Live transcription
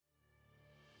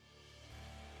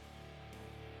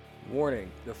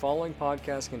Warning, the following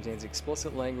podcast contains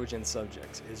explicit language and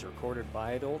subjects, is recorded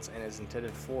by adults, and is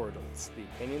intended for adults. The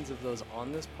opinions of those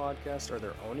on this podcast are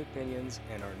their own opinions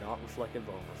and are not reflective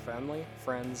of our family,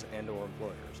 friends, and or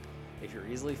employers. If you're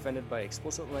easily offended by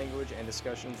explicit language and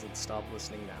discussions, then stop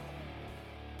listening now.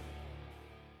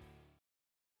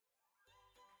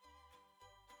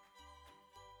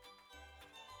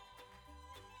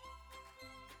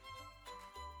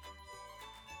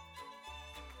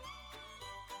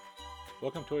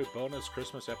 Welcome to a bonus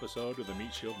Christmas episode of the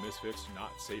Meat Shield Misfits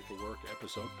Not Safe for Work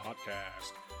episode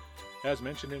podcast. As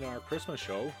mentioned in our Christmas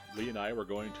show, Lee and I were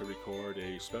going to record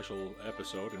a special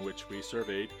episode in which we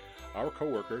surveyed our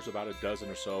coworkers, about a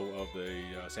dozen or so of the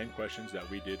same questions that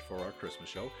we did for our Christmas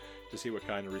show, to see what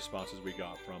kind of responses we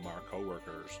got from our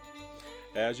coworkers.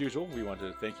 As usual, we want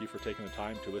to thank you for taking the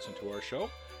time to listen to our show,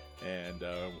 and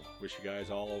wish you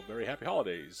guys all very happy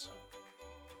holidays.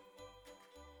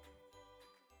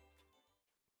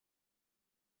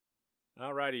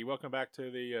 Alrighty, welcome back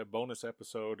to the bonus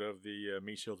episode of the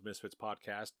Meat Shields Misfits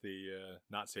podcast, the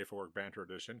Not Safe for Work Banter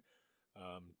edition.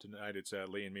 Tonight it's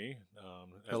Lee and me.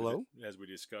 Hello. As we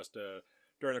discussed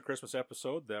during the Christmas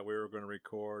episode, that we were going to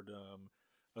record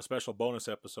a special bonus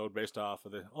episode based off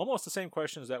of almost the same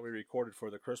questions that we recorded for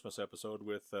the Christmas episode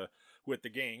with the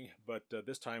gang, but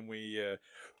this time we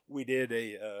did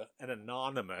an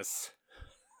anonymous.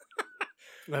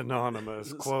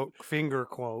 Quote, finger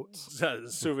quotes,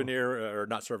 souvenir, or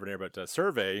not souvenir, but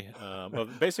survey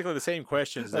of basically the same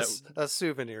questions. A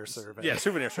souvenir survey. Yeah,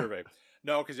 souvenir survey.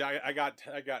 No, because I got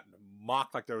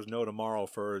mocked like there was no tomorrow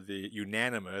for the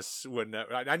unanimous. When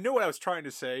I knew what I was trying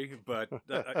to say, but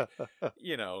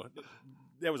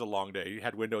it was a long day. You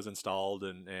had Windows installed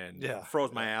and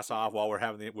froze my ass off while we're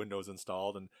having the Windows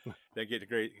installed, and then get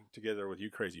together with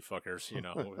you crazy fuckers,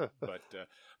 But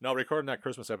no, recording that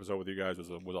Christmas episode with you guys was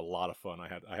a lot of fun.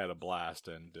 I had a blast,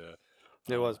 and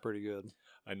it was pretty good.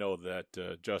 I know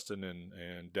that Justin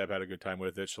and Deb had a good time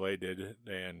with it. Shalay did,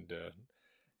 and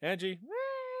Angie,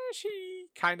 she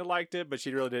kind of liked it, but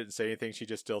she really didn't say anything. She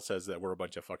just still says that we're a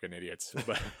bunch of fucking idiots.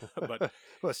 But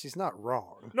well, she's not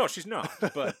wrong. No, she's not.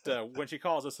 But when she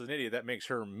calls us an idiot, that makes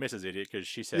her Mrs. Idiot, because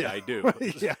she said I do.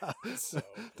 Yeah. So.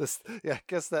 I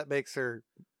guess that makes her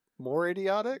more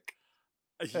idiotic.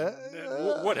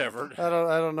 Whatever. I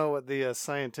don't know what the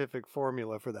scientific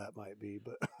formula for that might be,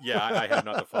 but yeah, I have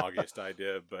not the foggiest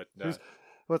idea. But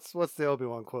what's the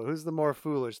Obi-Wan quote? Who's the more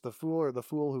foolish, the fool or the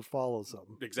fool who follows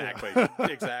him? Exactly,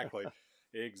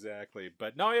 exactly.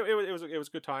 But no, it was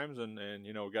good times, and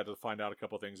we got to find out a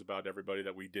couple of things about everybody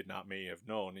that we did not may have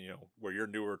known. Where you're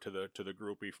newer to the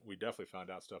group, we definitely found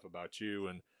out stuff about you,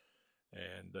 and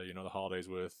the holidays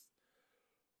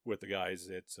with the guys.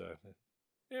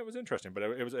 It was interesting, but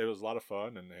it was a lot of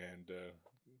fun, and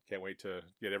can't wait to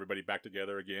get everybody back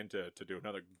together again to do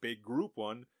another big group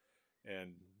one,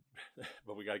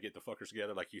 but we got to get the fuckers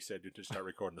together, like you said, to start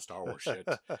recording the Star Wars shit,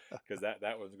 because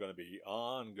that one's going to be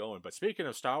ongoing. But speaking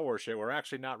of Star Wars shit, we're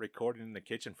actually not recording in the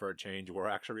kitchen for a change. We're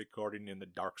actually recording in the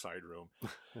dark side room.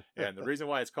 And the reason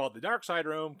why it's called the dark side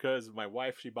room, because my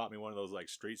wife, she bought me one of those like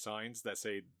street signs that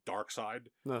say dark side,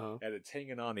 and it's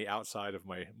hanging on the outside of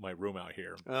my room out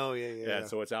here. Oh yeah. And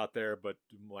so it's out there, but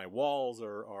my walls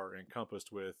are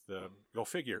encompassed with go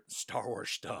figure, Star Wars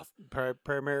stuff,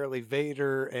 primarily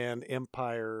Vader and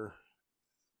Empire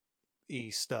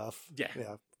stuff.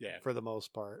 Yeah, for the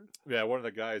most part. Yeah, one of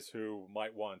the guys who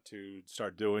might want to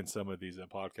start doing some of these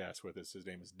podcasts with us, his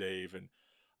name is Dave, and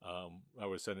I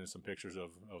was sending some pictures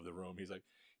of the room. He's like,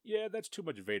 yeah, that's too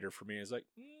much Vader for me. It's like,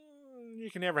 you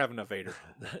can never have enough Vader.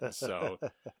 So,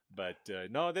 but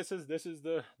no, this is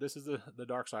the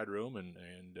dark side room,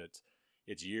 and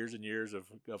it's years and years of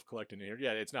collecting here.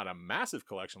 Yeah, it's not a massive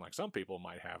collection like some people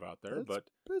might have out there, but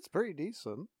it's pretty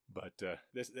decent. But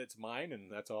it's mine,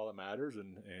 and that's all that matters.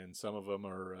 And some of them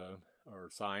are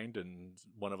signed, and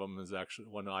one of them is actually,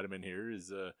 one item in here is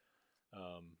the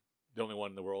only one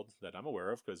in the world that I'm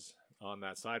aware of, because on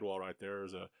that sidewall right there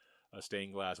is a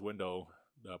stained glass window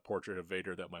portrait of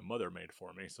Vader that my mother made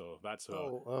for me. So that's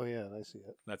oh yeah, I see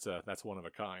it. That's one of a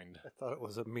kind. I thought it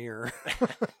was a mirror.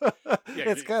 Yeah,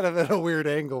 it's kind of at a weird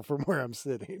angle from where I'm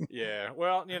sitting. Yeah,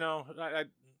 well,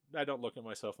 I don't look at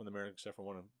myself in the mirror except for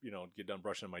when I get done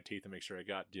brushing my teeth and make sure I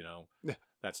got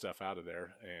that stuff out of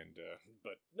there. And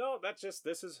but no, that's just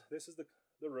this is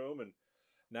the room, and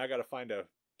now I got to find a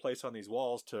place on these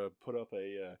walls to put up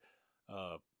a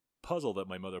puzzle that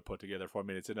my mother put together for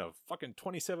me. It's in a fucking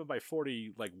 27 by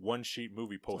 40 like one sheet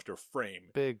movie poster frame.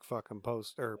 Big fucking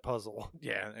puzzle.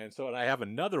 Yeah, and so I have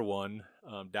another one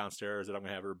downstairs that I'm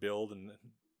gonna have her build, and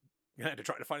I had to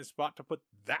try to find a spot to put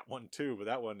that one too, but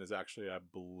that one is actually, I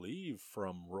believe,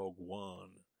 from Rogue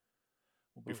One.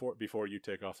 Before you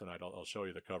take off tonight, I'll show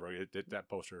you the cover. That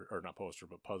poster, or not poster,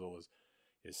 but puzzle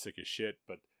is sick as shit.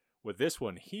 But with this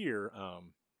one here,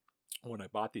 when I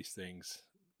bought these things,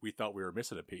 we thought we were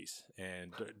missing a piece,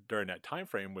 and during that time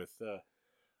frame with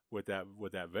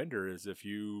that vendor, is if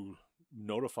you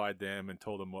notified them and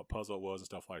told them what puzzle it was and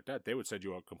stuff like that, they would send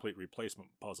you a complete replacement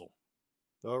puzzle.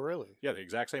 Oh, really? Yeah, the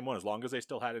exact same one. As long as they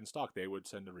still had it in stock, they would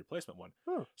send a replacement one.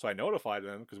 Huh. So I notified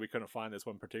them because we couldn't find this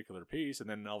one particular piece. And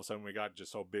then all of a sudden we got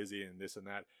just so busy and this and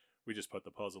that, we just put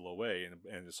the puzzle away.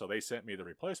 And so they sent me the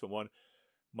replacement one.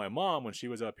 My mom, when she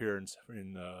was up here in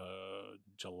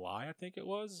July, I think it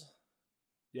was.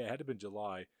 Yeah, it had to have been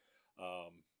July.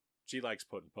 She likes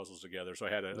putting puzzles together. So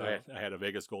I had a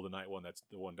Vegas Golden Knight one. That's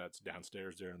the one that's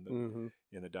downstairs there in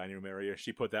the dining room area.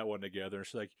 She put that one together. And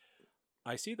she's like,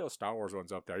 I see those Star Wars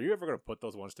ones up there. Are you ever going to put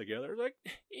those ones together? Like,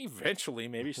 eventually,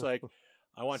 maybe. She's like,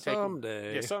 I want to take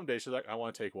someday. Yeah, someday. She's like, I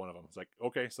want to take one of them. It's like,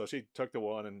 okay. So she took the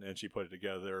one and she put it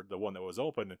together, the one that was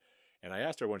open. And I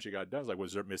asked her when she got done, I was like,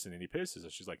 was there missing any pieces?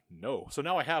 And she's like, no. So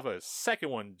now I have a second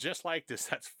one just like this.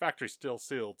 That's factory still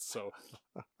sealed. So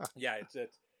yeah,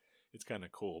 it's kind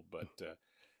of cool. But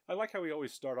I like how we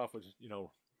always start off with,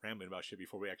 rambling about shit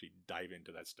before we actually dive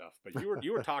into that stuff. But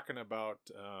you were talking about,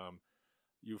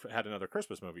 you've had another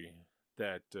Christmas movie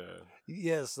that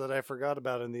yes, that I forgot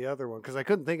about in the other one because I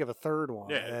couldn't think of a third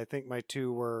one. Yeah. I think my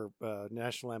two were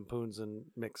National Lampoons and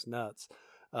Mixed Nuts.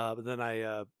 But then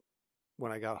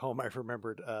when I got home, I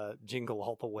remembered Jingle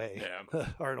All the Way,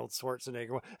 Arnold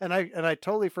Schwarzenegger one. And I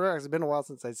totally forgot. It's been a while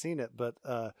since I'd seen it, but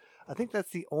I think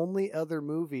that's the only other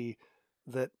movie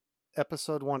that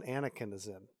Episode 1 Anakin is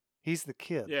in. He's the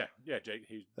kid. Yeah, Jake.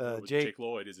 Jake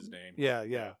Lloyd is his name.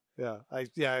 Yeah. I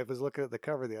was looking at the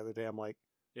cover the other day. I'm like,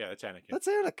 yeah, that's Anakin. That's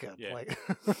Anakin. Yeah. Like,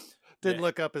 didn't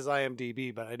look up his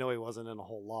IMDb, but I know he wasn't in a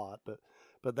whole lot.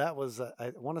 But that was,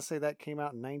 I want to say that came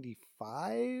out in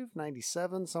 95,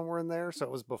 97, somewhere in there. So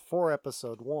it was before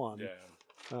Episode 1. Yeah.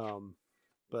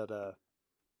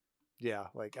 Yeah,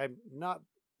 like I'm not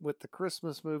with the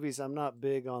Christmas movies. I'm not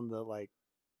big on the like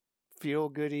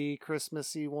feel-goody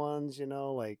Christmassy ones,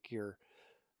 like your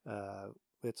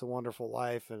It's a Wonderful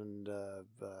Life and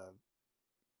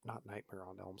not Nightmare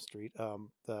on Elm Street,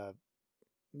 the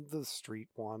street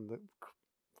one, the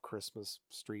Christmas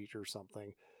Street or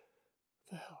something.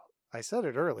 I said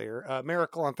it earlier.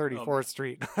 Miracle on 34th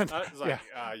Street. But I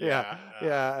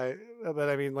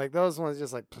mean, like those ones,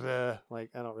 just like, like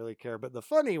I don't really care. But the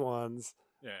funny ones,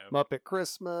 Muppet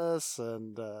Christmas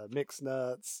and Mixed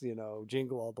Nuts,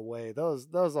 Jingle All the Way. Those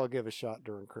I'll give a shot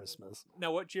during Christmas.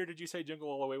 Now, what year did you say Jingle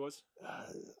All the Way was?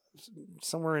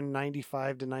 Somewhere in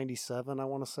 95 to 97, I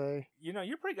want to say.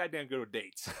 You're pretty goddamn good with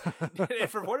dates. And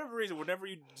for whatever reason, whenever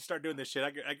you start doing this shit,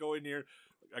 I go in here.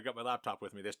 I got my laptop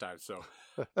with me this time, so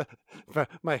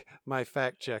my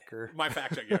fact checker. My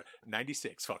fact checker,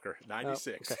 96, fucker,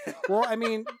 96. Okay. Well, I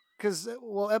mean, because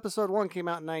Episode 1 came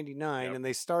out in 99, and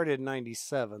they started in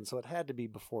 97, so it had to be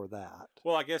before that.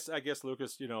 Well, I guess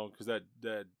Lucas, because that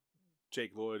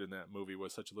Jake Lloyd in that movie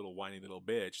was such a little whiny little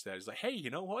bitch that he's like, hey, you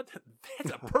know what?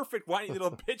 That's a perfect whiny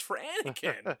little bitch for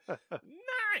Anakin.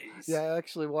 Nice. Yeah, I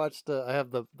actually watched. I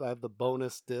have the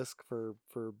bonus disc for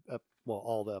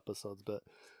all the episodes, but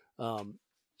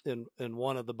in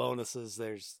one of the bonuses,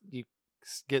 you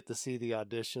get to see the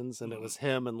auditions, and it was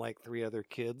him and like 3 other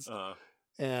kids,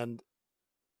 and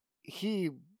he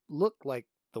looked like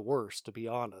the worst, to be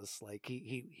honest. Like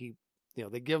he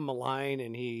they give him a line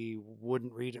and he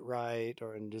wouldn't read it right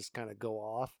and just kind of go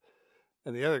off.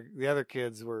 And the other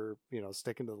kids were,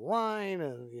 sticking to the line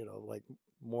and, like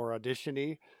more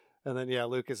audition-y. And then,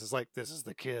 Lucas is like, this is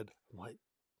the kid. I'm like,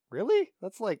 really?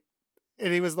 That's like,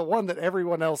 and he was the one that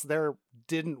everyone else there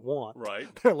didn't want. Right.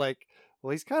 They're like,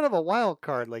 well, he's kind of a wild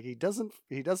card. Like he doesn't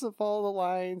follow the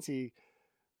lines. He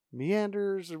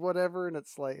meanders or whatever. And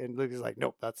it's like, and Lucas is like,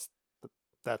 nope, that's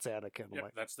Anakin. Yeah,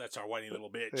 like, that's our whiny little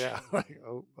bitch. Yeah. Like,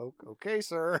 oh, okay,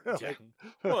 sir. Yeah.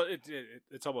 Well,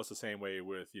 it's almost the same way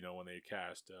with when they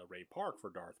cast Ray Park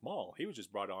for Darth Maul. He was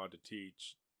just brought on to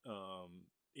teach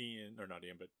Ian, or not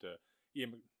Ian, but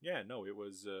Ian. Yeah, no, it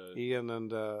was Ian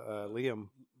and Liam.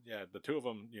 Yeah, the two of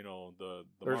them. The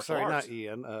or martial sorry, arts. not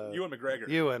Ian. Ewan McGregor.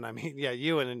 Ewan. I mean,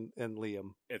 Ewan and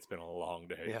Liam. It's been a long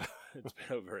day. Yeah. It's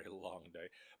been a very long day.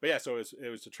 But yeah, so it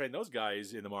was to train those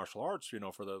guys in the martial arts,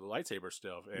 for the lightsaber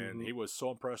stuff. And he was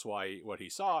so impressed what he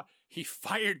saw, he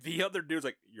fired the other dudes.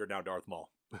 Like, you're now Darth Maul.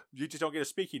 You just don't get a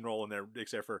speaking role in there,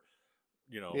 except for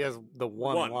know, he has the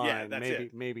one line, yeah, that's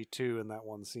it. maybe two in that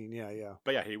one scene. Yeah, yeah.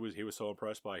 But yeah, he was so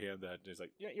impressed by him that he's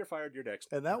like, yeah, you're fired, you're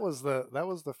next. And that was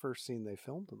the first scene they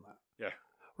filmed in that. Yeah.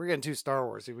 We're getting too Star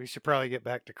Wars. We should probably get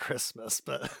back to Christmas,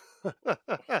 but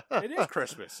it is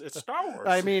Christmas. It's Star Wars.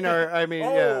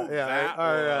 yeah.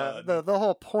 Oh, The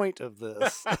whole point of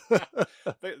this.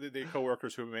 the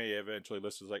coworkers who may eventually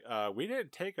listen is like, we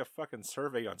didn't take a fucking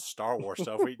survey on Star Wars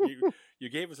stuff. You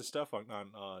gave us the stuff on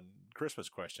Christmas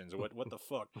questions. What the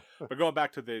fuck? But going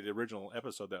back to the original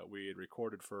episode that we had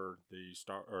recorded for the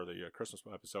Christmas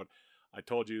episode, I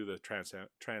told you the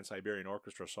Trans-Siberian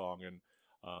Orchestra song, and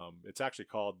it's actually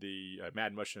called the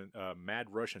Mad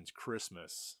Russian's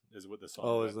Christmas is what the song.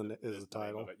 Oh, is the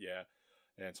title? Yeah,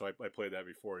 and so I played that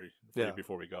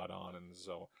before we got on, and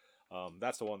so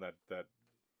that's the one that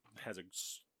has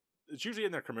it's usually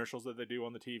in their commercials that they do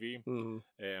on the TV,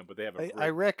 and but they have I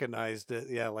recognized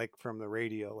it, like from the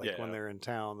radio, when they're in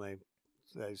town,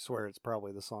 I swear it's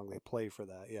probably the song they play for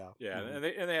that, and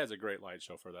they has a great light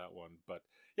show for that one, but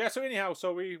yeah. So anyhow,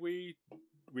 so we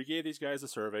gave these guys a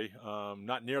survey.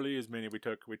 Not nearly as many. We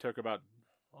took about,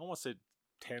 I almost said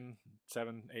 10,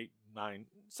 7, 8, 9,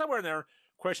 somewhere in there,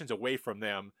 questions away from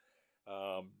them.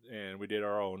 And we did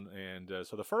our own. And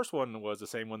so the first one was the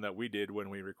same one that we did when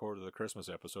we recorded the Christmas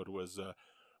episode, was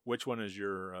which one is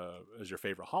your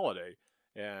favorite holiday?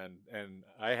 And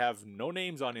I have no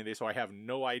names on any of these, so I have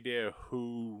no idea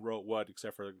who wrote what,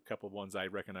 except for a couple of ones I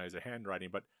recognize the handwriting.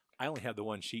 But I only have the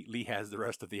one sheet. Lee has the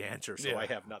rest of the answer, so I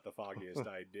have not the foggiest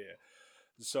idea.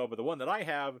 So, but the one that I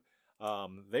have,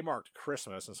 they marked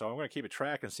Christmas, and so I'm going to keep a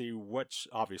track and see which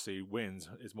obviously wins.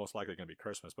 Is most likely going to be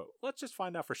Christmas, but let's just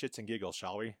find out for shits and giggles,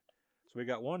 shall we? So we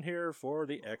got one here for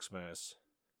the Xmas.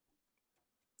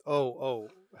 Oh,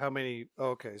 how many?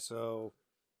 Okay, so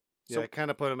I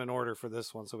kind of put them in order for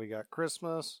this one. So we got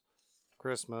Christmas,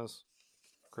 Christmas,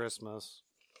 Christmas,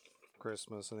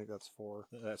 Christmas. I think that's 4.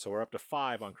 So we're up to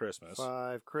 5 on Christmas.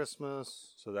 5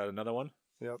 Christmas. So that another one?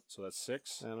 Yep. So that's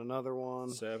 6. And another one.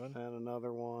 7. And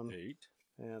another one. 8.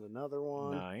 And another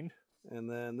one. 9. And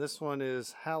then this one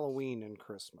is Halloween and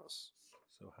Christmas.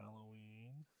 So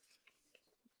Halloween.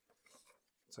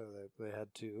 So they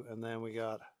had 2. And then we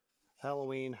got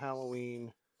Halloween,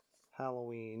 Halloween,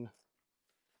 Halloween.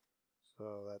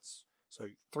 So that's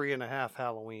 3.5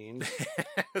 Halloween.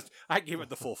 I give it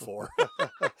the full 4.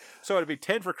 So it'd be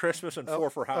 10 for Christmas and 4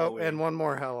 for Halloween. And one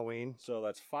more Halloween. So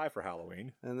that's 5 for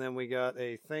Halloween. And then we got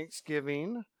a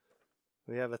Thanksgiving.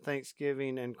 We have a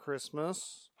Thanksgiving and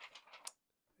Christmas.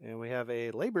 And we have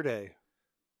a Labor Day.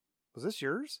 Was this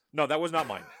yours? No, that was not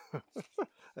mine.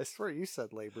 I swear you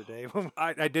said Labor Day.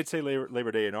 I did say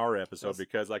Labor Day in our episode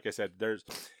because, like I said, I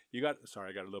got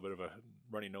a little bit of a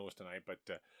runny nose tonight, but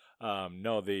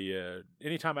no,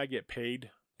 anytime I get paid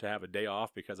to have a day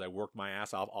off because I worked my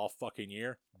ass off all fucking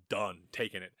year, done,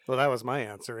 taking it. Well, that was my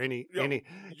answer.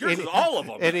 Yours is all of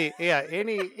them.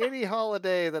 Any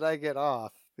holiday that I get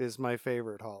off is my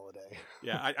favorite holiday.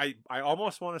 Yeah, I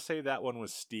almost want to say that one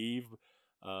was Steve,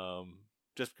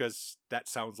 just because that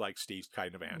sounds like Steve's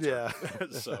kind of answer. Yeah.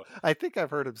 So I think I've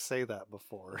heard him say that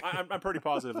before. I'm pretty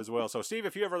positive as well. So Steve,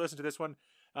 if you ever listen to this one,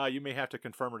 you may have to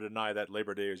confirm or deny that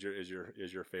Labor Day is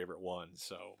your favorite one.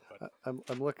 So but.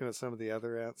 I'm looking at some of the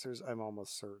other answers. I'm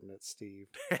almost certain it's Steve.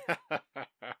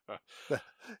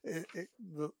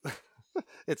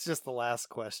 It's just the last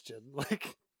question.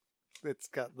 Like, it's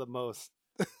got the most.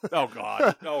 Oh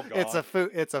God!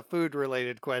 It's a food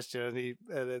related question,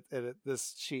 and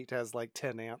this sheet has like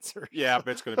 10 answers. Yeah,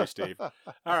 but it's going to be Steve. All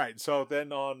right. So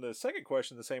then on the second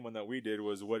question, the same one that we did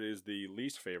was, what is the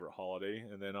least favorite holiday?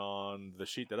 And then on the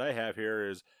sheet that I have here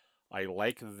is, I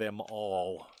like them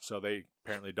all. So they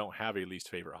apparently don't have a least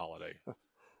favorite holiday.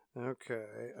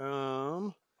 Okay.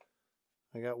 I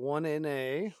got one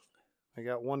NA. I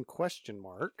got one question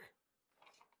mark.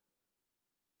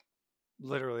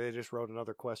 Literally, they just wrote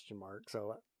another question mark,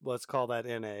 so let's call that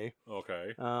NA.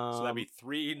 Okay. So that'd be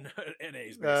 3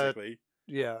 NAs, basically.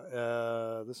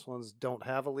 Yeah. This one's don't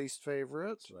have a least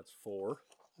favorite. So that's 4.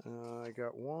 I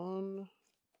got 1,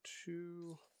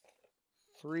 2,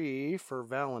 3 for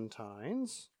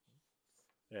Valentine's.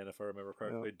 And if I remember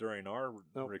correctly, during our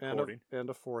recording,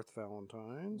 and a 4th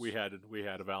Valentine's. We had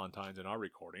a Valentine's in our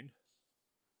recording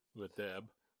with Deb.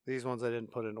 These ones I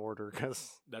didn't put in order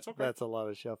because that's okay. That's a lot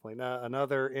of shuffling. Now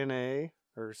another NA,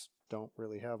 or don't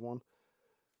really have one.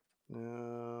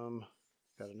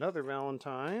 Got another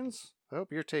Valentine's. I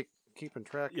hope you're keeping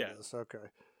track of this. Okay.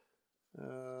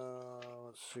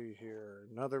 Let's see here.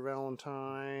 Another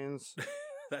Valentine's.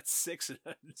 That's 6.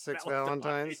 6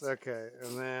 Valentine's. Okay,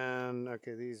 and then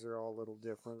these are all a little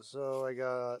different. So I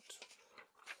got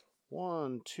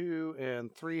 1, 2,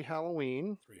 and 3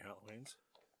 Halloween. 3 Halloweens.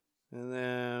 And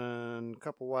then a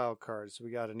couple wild cards.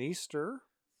 We got an Easter.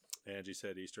 Angie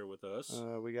said Easter with us.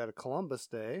 We got a Columbus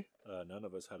Day. None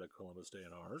of us had a Columbus Day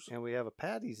in ours. And we have a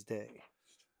Patty's Day.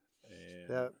 And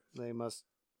That they must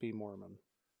be Mormon.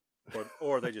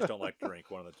 or they just don't like to drink,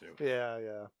 one of the two.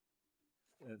 Yeah.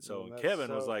 And so That's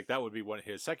Kevin was like, that would be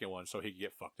his second one, so he could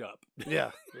get fucked up.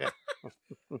 Yeah.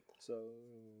 So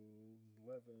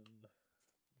 11,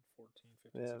 14,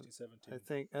 15, Yeah, 16,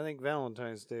 17. I think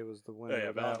Valentine's Day was the winner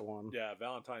of that one. Yeah,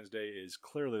 Valentine's Day is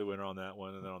clearly the winner on that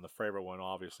one. And then on the favorite one,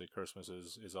 obviously, Christmas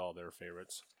is all their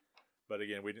favorites. But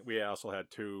again, we also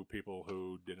had 2 people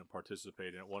who didn't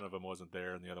participate in it. One of them wasn't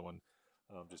there, and the other one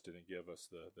just didn't give us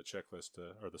the checklist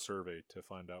or the survey to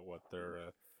find out what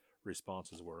their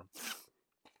responses were.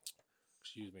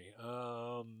 Excuse me.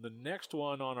 The next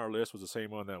one on our list was the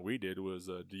same one that we did. Was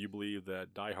do you believe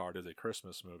that Die Hard is a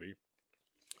Christmas movie?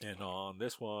 And on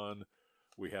this one,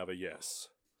 we have a yes.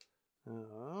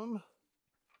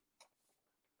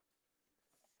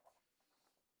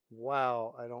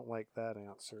 Wow, I don't like that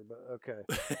answer, but okay.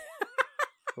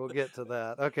 We'll get to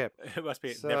that. Okay. It must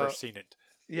be never seen it.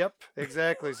 Yep,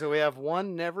 exactly. So we have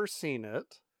one never seen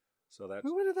it. So that's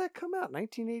when did that come out?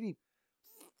 1984?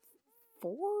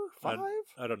 5?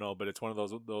 I don't know, but it's one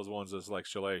of those ones that's like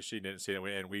Chalet. She didn't see it,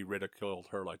 and we ridiculed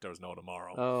her like there was no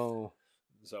tomorrow. Oh.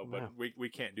 So, but we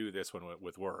can't do this one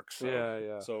with work. So,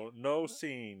 yeah. So no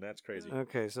scene. That's crazy.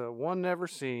 Okay, so one never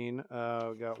seen.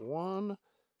 We got one.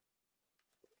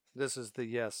 This is the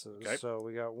yeses. Okay. So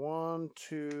we got 1,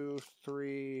 2,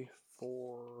 3,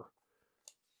 4,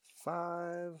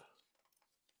 5.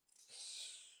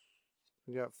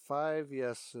 We got 5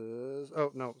 yeses.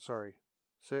 Oh, no, sorry.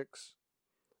 6.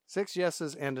 6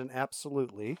 yeses and an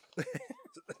absolutely.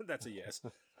 That's a yes.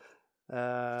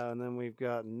 And then we've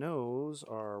got no's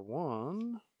are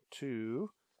 1, 2,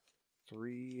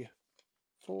 3,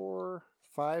 4,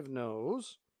 5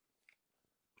 no's.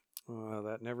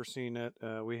 That never seen it.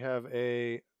 We have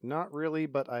a not really,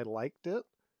 but I liked it.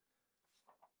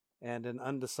 And an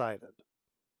undecided.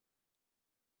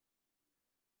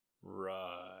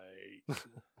 Right.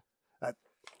 That's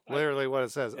literally what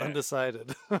it says. Yeah.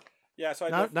 Undecided. Yeah, so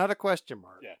not a question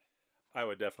mark. Yeah, I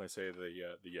would definitely say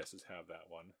the yeses have that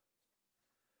one.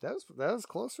 That was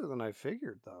closer than I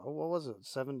figured, though. What was it,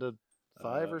 7 to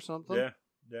 5 or something?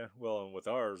 Yeah. Well, and with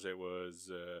ours, it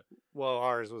was.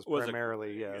 Ours was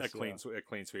primarily a clean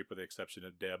sweep, with the exception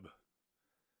of Deb.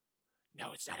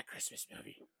 No, it's not a Christmas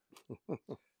movie.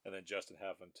 And then Justin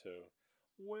having to.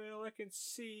 Well, I can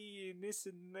see and this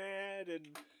and that, and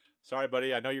sorry,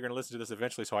 buddy. I know you're going to listen to this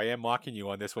eventually, so I am mocking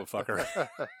you on this one, fucker.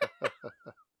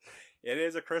 It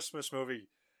is a Christmas movie.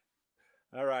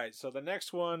 All right, so the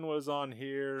next one was on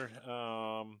here.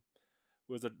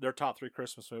 Was their top 3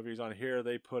 Christmas movies on here?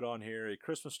 They put on here A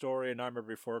Christmas Story, A Nightmare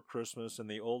Before Christmas, and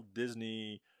the old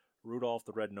Disney Rudolph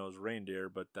the Red-Nosed Reindeer.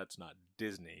 But that's not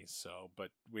Disney, so but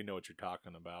we know what you're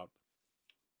talking about.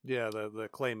 Yeah, the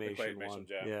claymation one.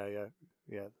 Yeah.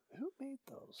 Who made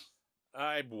those?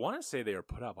 I want to say they were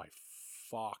put out by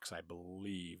Fox, I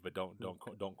believe, but don't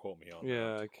quote me on that.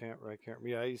 Yeah, I can't.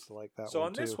 Yeah, I used to like that one. So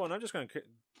on this one, I'm just going to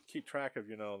keep track of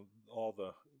all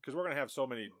the because we're going to have so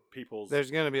many people's.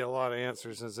 There's going to be a lot of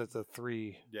answers since it's a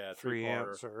three three-parter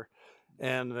answer,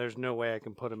 and there's no way I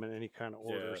can put them in any kind of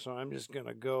order. So I'm just going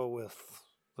to go with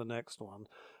the next one.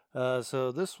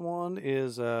 So this one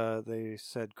is they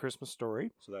said Christmas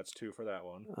Story. So that's 2 for that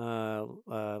one.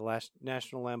 Last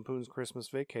National Lampoon's Christmas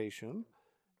Vacation,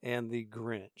 and The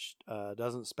Grinch.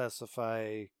 Doesn't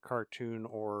specify cartoon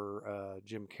or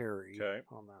Jim Carrey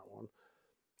on that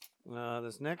one.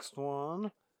 This next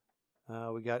one,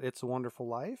 we got It's a Wonderful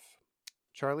Life,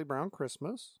 Charlie Brown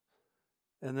Christmas,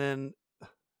 and then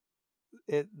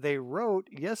they wrote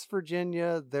Yes,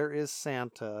 Virginia, There is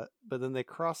Santa, but then they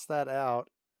crossed that out.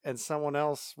 And someone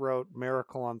else wrote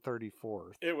Miracle on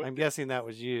 34th. I'm guessing that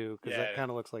was you, because that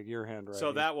kind of looks like your handwriting.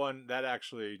 So that one, that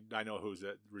actually, I know whose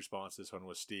response this one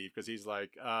was, Steve, because he's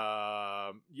like,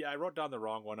 I wrote down the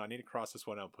wrong one. I need to cross this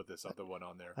one out and put this other one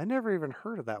on there. I never even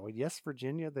heard of that one. Yes,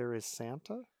 Virginia, There is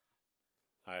Santa?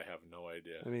 I have no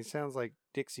idea. I mean, it sounds like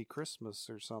Dixie Christmas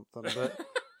or something, but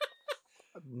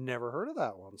I've never heard of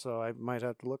that one, so I might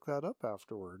have to look that up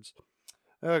afterwards.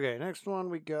 Okay, next one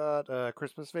we got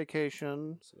Christmas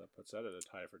Vacation. So that puts that at a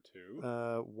tie for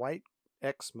 2. White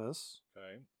Xmas.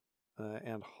 Okay.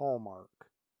 And Hallmark.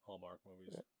 Hallmark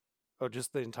movies. Oh,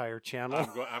 just the entire channel.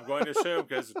 I'm going to assume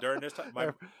because during this time,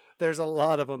 there's a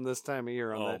lot of them this time of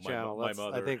year on that my channel. my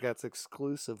mother. I think that's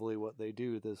exclusively what they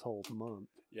do this whole month.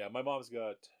 Yeah, my mom's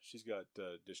she's got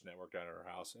Dish Network down at her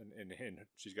house, and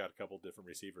she's got a couple different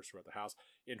receivers throughout the house.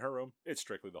 In her room, it's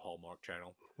strictly the Hallmark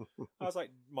channel. I was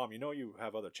like, Mom, you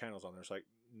have other channels on there. She's like,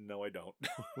 no, I don't.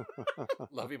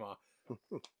 Love you, Ma.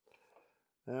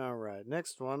 All right,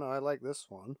 next one. I like this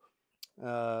one.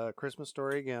 Christmas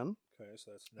Story again. Okay,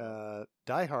 so that's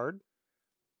Die Hard.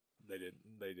 They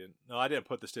didn't. No, I didn't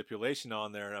put the stipulation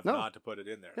on there enough not to put it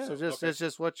in there. Yeah, so, it's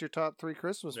just what's your top 3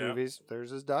 Christmas movies.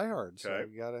 There's is Die Hard, so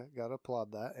okay. you gotta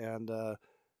applaud that. And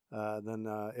then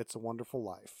It's a Wonderful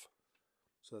Life.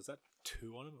 So is that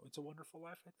 2 on them? It's a Wonderful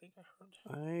Life, I think I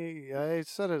heard. I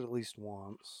said it at least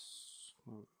once.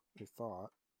 I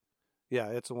thought. Yeah,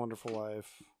 It's a Wonderful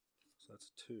Life. So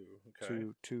that's 2. Okay.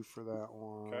 Two for that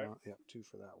one. Okay. Yeah, 2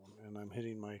 for that one. And I'm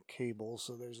hitting my cable,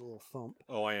 so there's a little thump.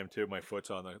 Oh, I am too. My foot's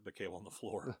on the cable on the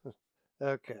floor.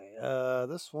 Okay.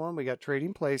 This one we got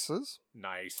Trading Places.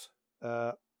 Nice.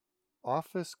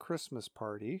 Office Christmas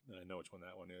Party. I know which one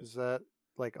that one is. Is that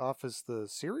like Office the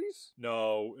series?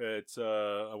 No, it's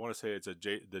I want to say it's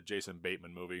the Jason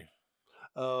Bateman movie.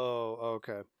 Oh,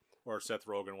 okay. Or Seth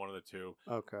Rogen, one of the two.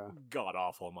 Okay. God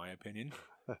awful, in my opinion.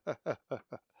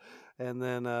 And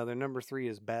then their number 3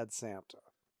 is Bad Santa.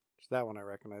 That one I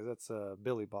recognize. That's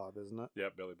Billy Bob, isn't it?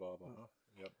 Yep, Billy Bob.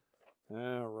 Yep.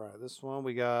 All right. This one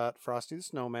we got Frosty the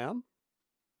Snowman,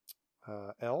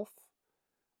 Elf,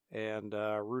 and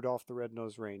Rudolph the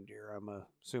Red-Nosed Reindeer. I'm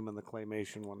assuming the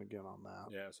claymation one again on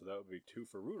that. Yeah, so that would be 2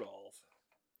 for Rudolph.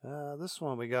 This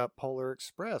one we got Polar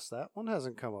Express. That one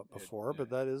hasn't come up before, but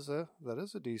that is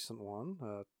a decent one.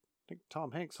 I think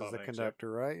Tom Hanks is the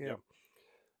conductor, right? Yeah.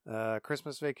 Yep.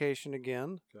 Christmas Vacation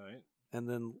again. Okay. And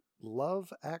then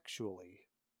Love Actually.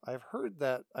 I've heard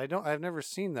that. I've never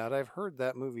seen that. I've heard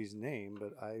that movie's name,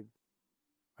 but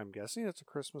I'm guessing it's a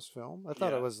Christmas film. I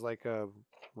thought it was like a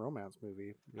romance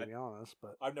movie, to be honest.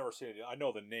 But I've never seen it. I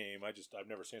know the name. I've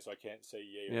never seen it, so I can't say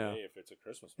yay or nay if it's a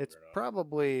Christmas movie it's or not.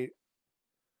 probably.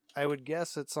 I would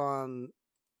guess it's on,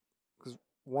 because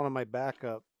one of my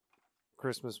backup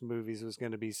Christmas movies was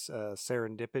going to be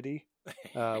Serendipity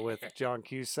with John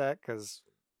Cusack, because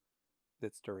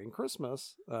it's during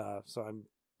Christmas. So I'm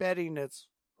betting it's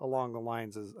along the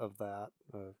lines of that.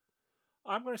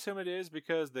 I'm going to assume it is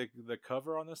because the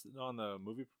cover on the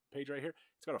movie page right here,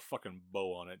 it's got a fucking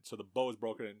bow on it. So the bow is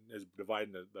broken and is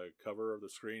dividing the cover of the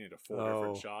screen into 4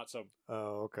 different shots.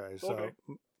 Okay. So,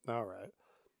 all right.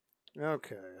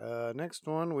 Okay. Next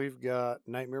one, we've got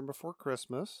Nightmare Before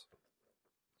Christmas,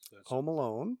 Home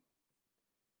Alone,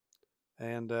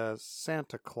 and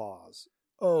Santa Claus.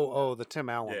 Oh, the Tim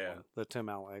Allen one. The Tim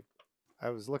Allen. I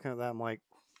was looking at that. I'm like,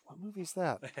 what movie's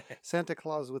that? Santa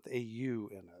Claus with a U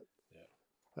in it. Yeah,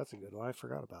 that's a good one. I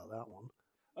forgot about that one.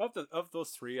 Of those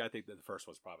 3, I think that the first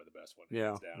one's probably the best one.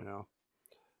 Yeah.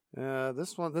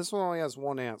 This one only has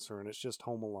one answer, and it's just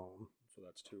Home Alone. So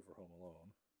that's 2 for Home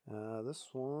Alone. This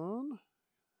one,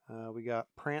 we got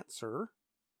Prancer.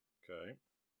 Okay.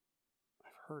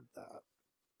 I've heard that.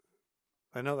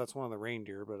 I know that's one of the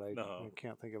reindeer, but I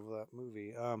can't think of that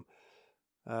movie.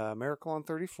 Miracle on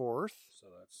 34th. So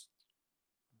that's,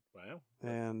 wow.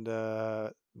 And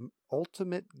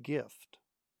Ultimate Gift.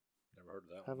 Never heard of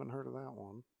that Haven't heard of that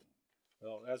one.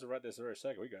 Well, as of right this very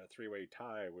second, we got a 3-way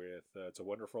tie with It's a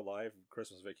Wonderful Life,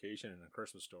 Christmas Vacation, and A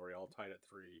Christmas Story, all tied at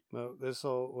 3. No, this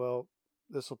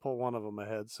will pull one of them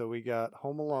ahead. So we got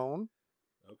Home Alone.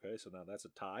 Okay, so now that's a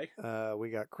tie. We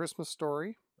got Christmas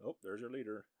Story. Oh, there's your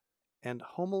leader. And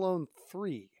Home Alone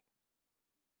 3.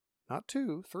 Not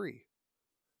 2, 3.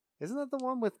 Isn't that the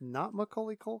one with not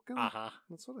Macaulay Culkin? Uh-huh.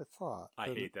 That's what I thought. I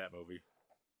hate that movie.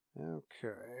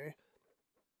 Okay.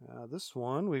 This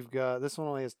one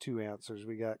only has 2 answers.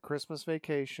 We got Christmas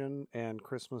Vacation and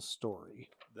Christmas Story.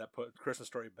 That put Christmas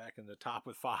Story back in the top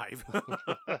with 5.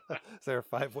 Is there a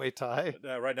 5-way tie?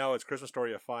 Right now it's Christmas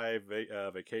Story at 5,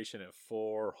 Vacation at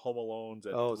 4, Home Alone's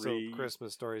at 3. Oh, so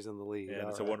Christmas Story's in the lead. And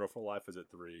It's a Wonderful Life is at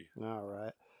 3. All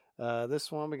right.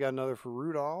 This one, we got another for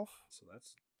Rudolph. So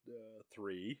that's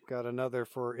 3. Got another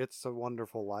for It's a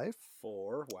Wonderful Life.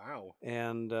 4. Wow.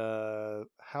 And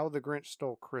How the Grinch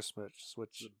Stole Christmas,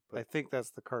 which I think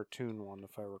that's the cartoon one,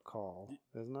 if I recall,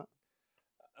 isn't it?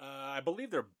 I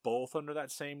believe they're both under that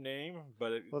same name,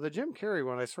 but the Jim Carrey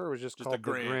one I swear was just called The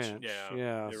Grinch.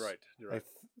 Yeah, you're right.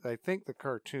 I think the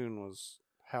cartoon was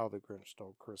How the Grinch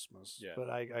Stole Christmas. Yeah,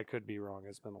 but I could be wrong.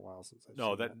 It's been a while since I've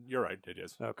seen that. that. You're right. It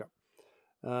is. Okay.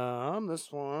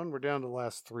 This one we're down to the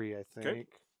last 3. I think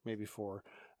maybe 4.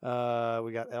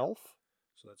 We got Elf.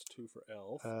 So that's 2 for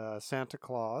Elf. Santa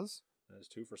Claus. That's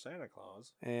 2 for Santa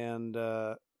Claus. And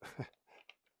and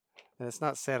it's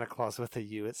not Santa Claus with a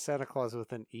U. It's Santa Claus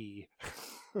with an E.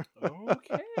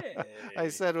 Okay. I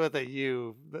said with a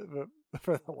U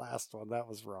for the last one. That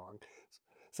was wrong.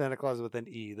 Santa Claus with an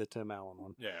E, the Tim Allen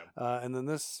one. Yeah. And then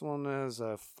this one is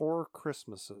 4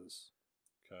 Christmases.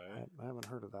 Okay. I haven't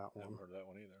heard of that I one. haven't heard of that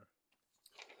one either.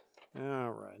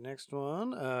 All right, next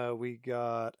one. We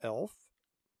got Elf.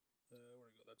 Where do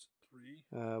we go? That's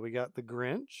 3. We got The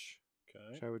Grinch,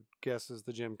 Okay. which I would guess is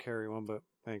the Jim Carrey one, but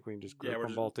I think we can just group we're them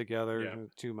just- all together. yeah.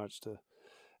 Too much to.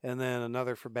 And then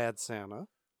another for Bad Santa.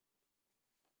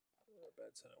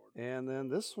 Bad Santa word. And then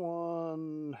this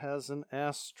one has an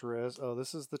asterisk. Oh,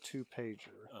 this is the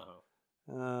 2-pager.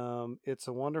 It's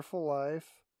a Wonderful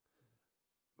Life,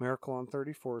 Miracle on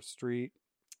 34th Street,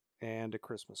 and A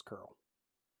Christmas Carol.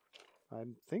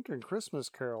 I'm thinking Christmas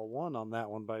Carol won on that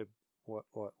one by what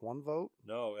 1 vote?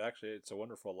 No, actually, It's a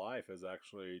Wonderful Life is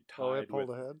actually tied Oh, it pulled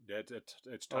with... ahead?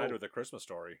 It's tied Oh. with A Christmas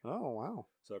Story. Oh, wow.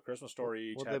 So A Christmas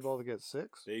Story each What had... they both get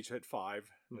 6? They each had 5,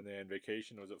 Hmm. and then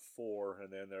Vacation was at 4,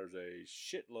 and then there's a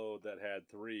shitload that had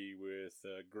 3 with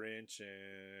Grinch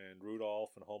and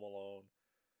Rudolph and Home Alone,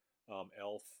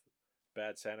 Elf,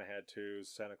 Bad Santa had 2,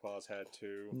 Santa Claus had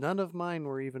 2. None of mine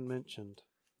were even mentioned.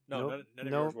 No, Nope. none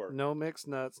of yours were. No Mixed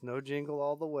Nuts, no Jingle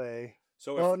All the Way.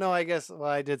 So Oh, no, I guess, well,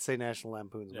 I did say National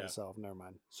Lampoons Yeah. myself. Never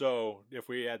mind. So if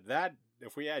we add that,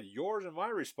 if we add yours and my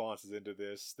responses into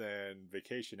this, then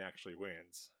Vacation actually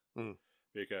wins. Mm.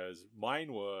 Because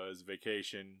mine was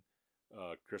Vacation,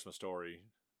 Christmas Story,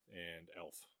 and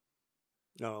Elf.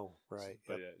 Oh, right.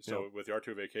 But Yep. so with our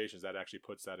 2 Vacations, that actually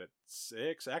puts that at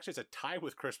 6. Actually, it's a tie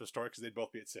with Christmas Story because they'd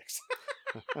both be at 6.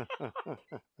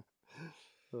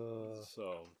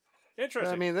 So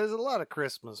interesting. I mean, there's a lot of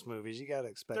Christmas movies. You got to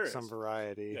There expect is. some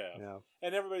variety. Yeah.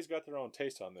 And everybody's got their own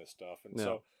taste on this stuff, and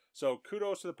Yeah. so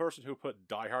kudos to the person who put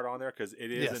Die Hard on there because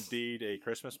it is Yes. indeed a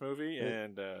Christmas movie,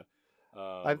 and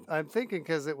I'm thinking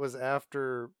because it was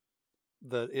after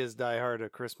the Is Die Hard a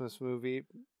Christmas movie,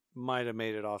 might have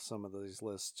made it off some of these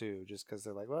lists too, just because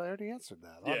they're like, well, I already answered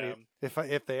that. Yeah.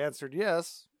 If they answered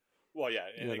yes, well, yeah,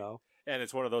 and, you know, and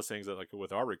it's one of those things that, like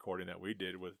with our recording that we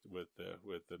did with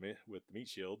the meat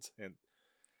shields, and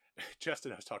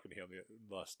Justin, I was talking to him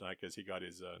last night because he got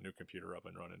his new computer up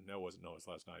and running. No, it wasn't. No, it was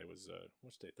last night. It was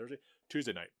what's the day?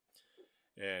 Tuesday night.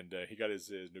 And he got his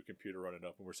new computer running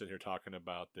up, and we're sitting here talking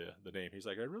about the name. He's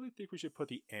like, I really think we should put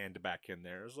the "and" back in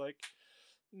there. I was like,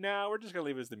 no, we're just gonna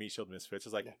leave it as the Meat Shield Misfits.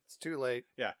 It's like, it's too late.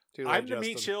 yeah, Too late, I'm the Justin.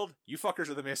 Meat Shield. You fuckers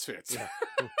are the Misfits. Yeah.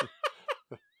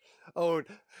 Oh,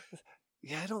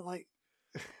 yeah, I don't like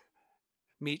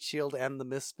Meat Shield and the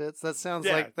Misfits. That sounds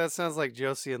Yeah. like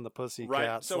Josie and the Pussycats.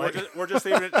 Right. So like, we're just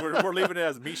leaving it. We're leaving it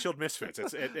as Meat Shield Misfits.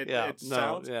 It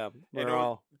sounds. we're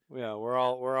all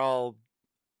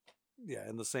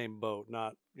in the same boat.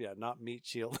 Not Meat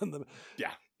Shield and the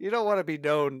Yeah. You don't want to be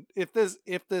known if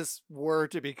this were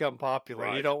to become popular.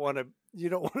 Right. You don't want to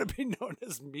be known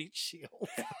as Meat Shield.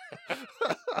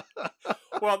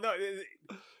 Well, no.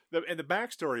 And the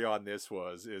backstory on this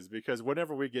is because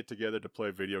whenever we get together to play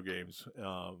video games,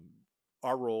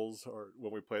 our roles are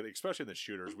when we play, especially in the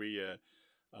shooters,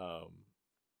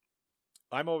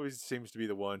 I'm always seems to be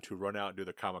the one to run out and do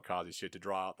the kamikaze shit to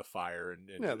draw out the fire and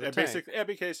basically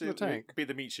be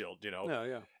the meat shield, you know.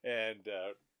 Yeah. And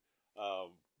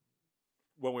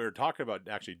when we were talking about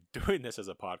actually doing this as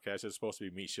a podcast, it's supposed to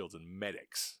be meat shields and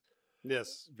medics.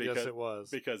 Yes, it was.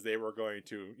 Because they were going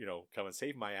to, come and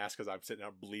save my ass because I'm sitting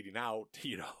out bleeding out,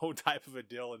 type of a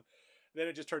deal. And then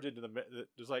it just turned into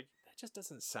just like, that just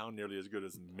doesn't sound nearly as good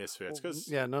as Misfits. Cause,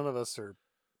 none of us are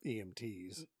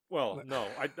EMTs. Well, no,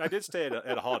 I did stay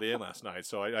at a Holiday Inn last night,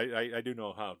 so I do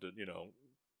know how to,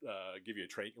 give you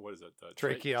what is it?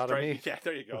 Tracheotomy? Yeah,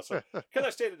 there you go. So, because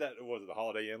I stayed at the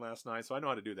Holiday Inn last night, so I know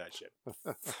how to do that shit.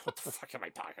 What the fuck am I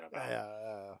talking about?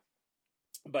 Yeah.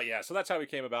 But yeah, so that's how we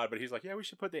came about it. But he's like, yeah, we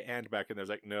should put the "and" back in there. I was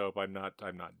like, nope, I'm not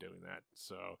doing that.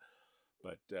 So,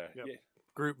 but Yep. yeah.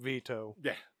 Group veto.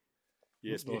 Yeah.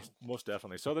 Yes, most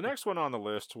definitely. So the next one on the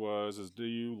list is do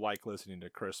you like listening to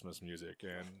Christmas music?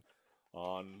 And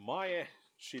on my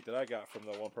sheet that I got from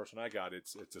the one person I got,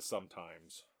 it's a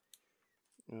sometimes.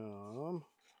 Trying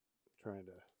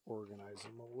to organize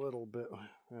them a little bit.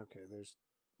 Okay, there's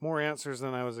more answers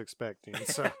than I was expecting.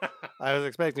 So I was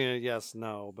expecting a yes,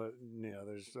 no, but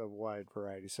there's a wide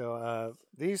variety. So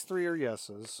these 3 are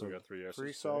yeses. So we got 3 yeses.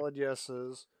 3 solid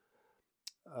yeses.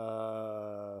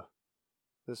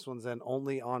 This one's then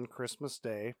only on Christmas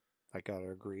Day. I gotta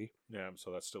agree. Yeah,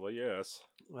 so that's still a yes.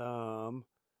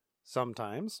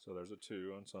 Sometimes. So there's a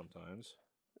 2 on sometimes.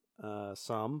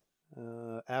 Some.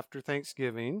 After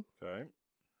Thanksgiving. Okay.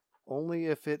 only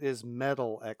if it is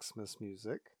metal Xmas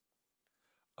music.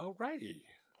 Alrighty.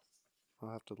 I'll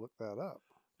have to look that up.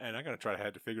 And I'm going to try to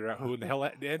have to figure out who in the hell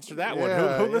answered that one.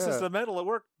 Yeah, Who listens yeah. to metal at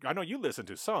work? I know you listen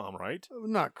to some, right?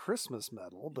 Not Christmas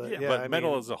metal, but yeah, yeah, but I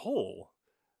metal mean, as a whole.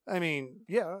 I mean,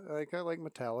 yeah, like I like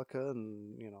Metallica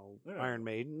and Yeah. Iron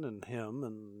Maiden and Him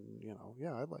and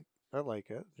yeah, I like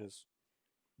it. Just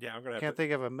Yeah, I'm going to have can't to...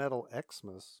 think of a metal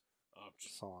Xmas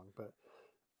song, but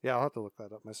yeah, I'll have to look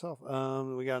that up myself.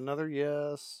 We got another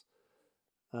yes.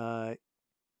 Let's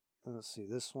see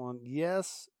this one.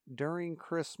 Yes, during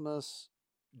Christmas.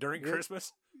 During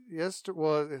Christmas? Yes,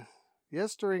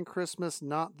 yes, during Christmas,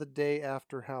 not the day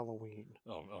after Halloween.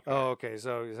 Oh, okay. Oh, okay.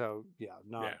 So yeah,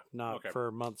 not okay.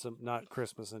 for months of not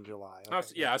Christmas in July.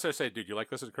 Okay, I was going to say, dude, you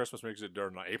like listen to Christmas music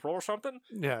during April or something?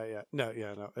 Yeah. No.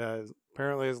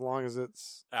 Apparently, as long as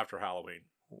it's After Halloween.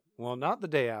 well, not the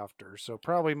day after. So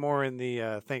probably more in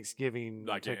the Thanksgiving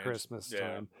Like to it. Christmas Yeah.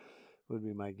 time would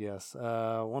be my guess.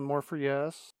 One more for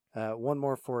yes. One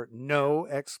more for no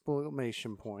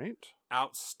exclamation point.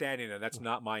 Outstanding, and that's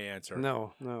not my answer.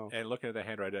 No. And looking at the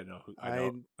handwriting, I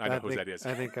know who that is.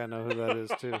 I think I know who that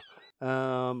is too.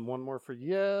 One more for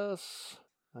yes.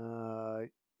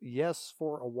 Yes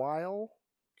for a while.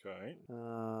 Okay.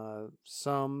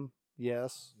 Some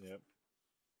yes. Yep.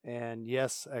 And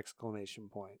yes exclamation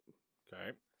point.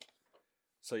 Okay.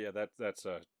 So yeah, that's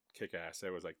a kick ass.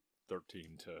 That was like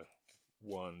 13 to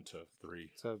 1 to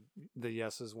 3. So the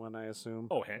yeses win, I assume.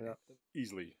 Oh,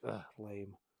 easily.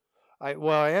 Lame.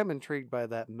 I am intrigued by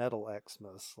that metal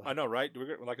Xmas. I know, right?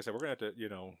 Like I said, we're gonna have to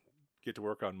get to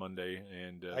work on Monday,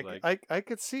 and I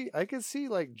could see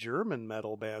like German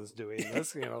metal bands doing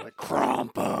this. Like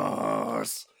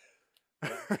Krampus.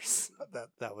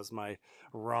 that was my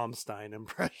Rammstein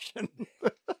impression.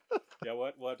 Yeah,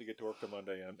 we'll have to get to work on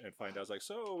Monday and find out. I was like,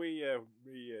 so we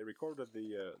recorded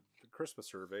the Christmas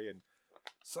survey, and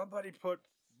somebody put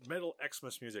metal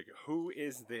Xmas music. Who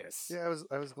is this? Yeah,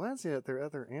 I was glancing at their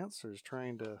other answers,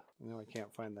 trying to. I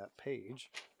can't find that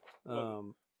page. I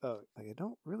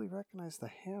don't really recognize the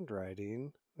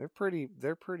handwriting. They're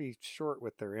pretty short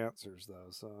with their answers though.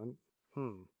 So,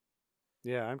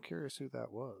 yeah, I'm curious who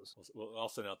that was. I'll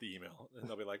send out the email, and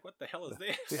they'll be like, "What the hell is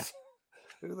this?"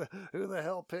 Yeah. Who the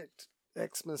hell picked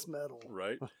Xmas metal?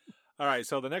 Right. All right.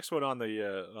 So the next one on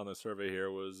the survey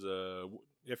here was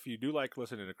if you do like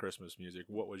listening to Christmas music,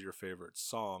 what was your favorite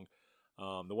song?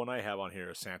 The one I have on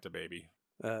here is Santa Baby.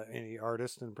 Any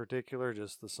artist in particular?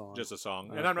 Just the song. Just a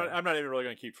song, Okay. and I'm not even really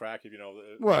going to keep track of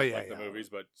the movies,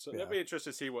 but it'd be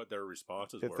interesting to see what their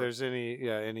responses were. If there's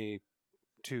any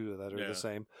two that are the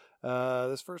same.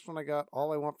 This first one I got,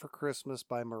 "All I Want for Christmas"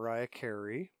 by Mariah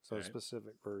Carey, so a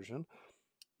specific version.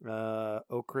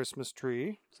 "Oh Christmas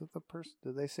Tree." Is that the person?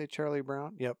 Did they say Charlie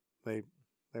Brown? Yep, they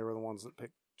were the ones that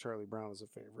picked Charlie Brown as a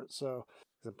favorite. So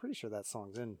I'm pretty sure that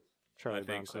song's in Charlie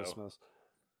Brown Christmas.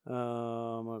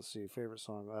 Let's see, favorite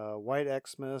song. "White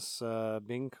Xmas,"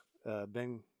 Bing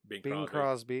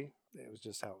Crosby. It was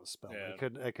just how it was spelled. Yeah.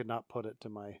 I could not put it to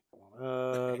my.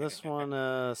 This one,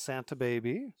 "Santa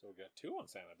Baby." So we got 2 on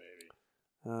Santa Baby.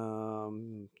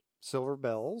 "Silver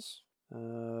Bells."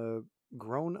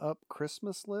 "Grown Up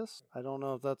Christmas List." I don't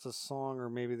know if that's a song or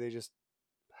maybe they just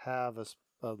have a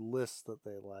list that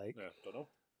they like. Yeah, don't know.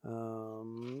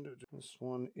 This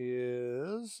one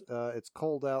is "It's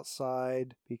Cold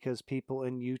Outside Because People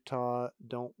in Utah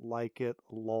Don't Like It,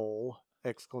 lol,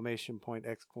 exclamation point,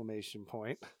 exclamation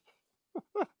point."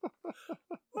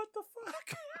 What the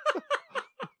fuck?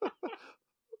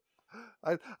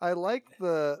 I like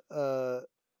the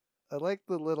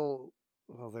little.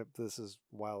 Well, this is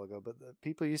a while ago, but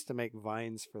people used to make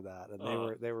vines for that, and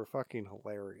they were fucking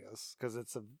hilarious because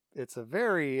it's a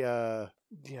very the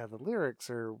lyrics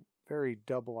are very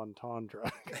double entendre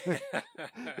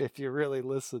if you really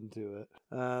listen to it.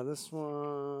 This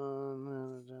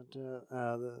one,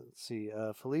 let's see,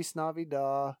 "Feliz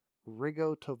Navidad,"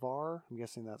 Rigo Tovar. I'm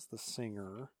guessing that's the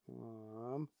singer.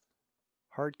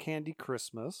 "Hard Candy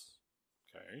Christmas."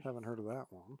 Okay. Haven't heard of that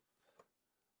one.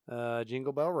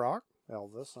 "Jingle Bell Rock,"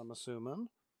 Elvis, I'm assuming.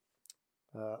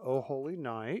 "Oh Holy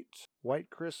Night," "White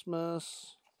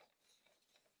Christmas,"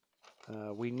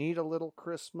 "We Need a Little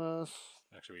Christmas."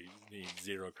 Actually, we need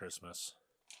 "Zero Christmas."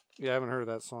 Yeah, I haven't heard of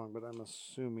that song, but I'm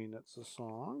assuming it's a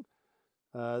song.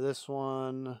 This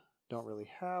one, don't really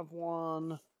have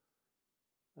one.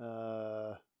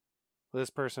 This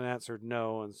person answered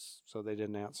no, and so they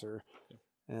didn't answer. Okay.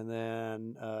 And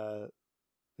then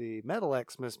the metal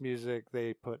Xmas music,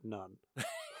 they put none.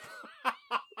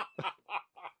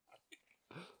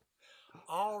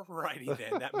 Alrighty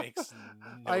then, that makes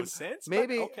no sense.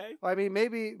 Maybe but okay. I mean,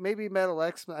 maybe Metal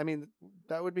X. I mean,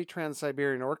 that would be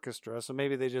Trans-Siberian Orchestra. So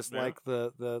maybe they just Yeah. like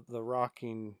the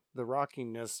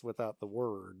rockingness without the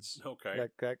words. Okay.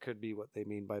 That could be what they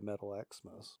mean by Metal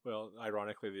Xmas. Well,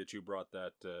 ironically that you brought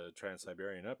that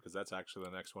Trans-Siberian up because that's actually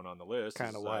the next one on the list.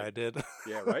 Kind of why I did.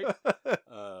 Yeah, right.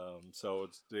 So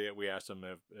we asked them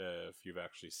if you've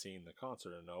actually seen the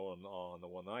concert or no, and on the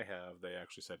one I have, they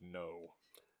actually said no.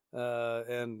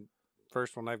 And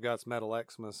first one I've got is Metal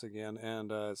Xmas again,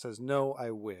 and it says no,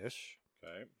 I wish.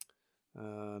 Okay.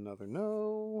 Another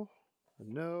no, a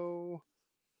no,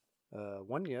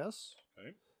 one yes.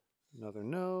 Okay. Another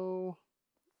no.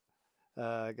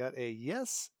 I got a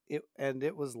yes, it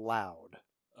was loud.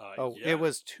 Yeah. It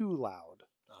was too loud.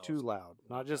 Oh, Too loud.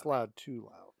 Not just loud, too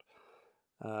loud.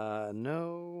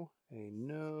 No, a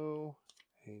no,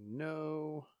 a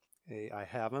no, a I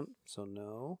haven't, so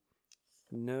no.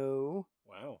 No.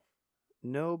 Wow.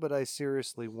 No, but I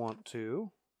seriously want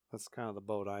to. That's kind of the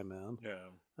boat I'm in.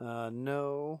 Yeah.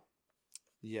 No.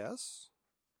 Yes.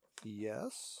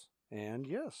 Yes. And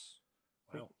yes.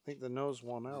 Wow. I think the no's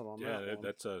won out on that one.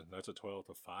 That's a 12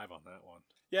 to 5 on that one.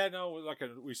 Yeah, no, like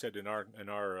we said in our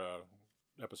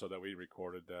episode that we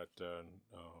recorded that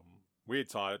we had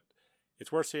saw it.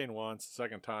 It's worth seeing once.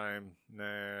 Second time,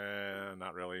 nah,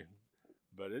 not really.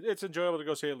 But it's enjoyable to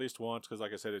go see it at least once because,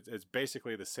 like I said, it's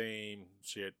basically the same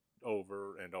shit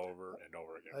over and over and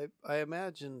over again. I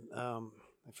imagine, I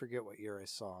forget what year I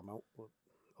saw him,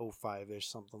 05-ish,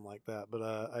 something like that. But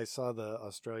I saw the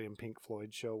Australian Pink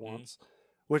Floyd show once,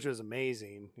 which was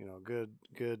amazing. You know,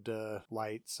 good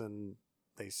lights, and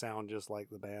they sound just like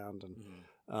the band.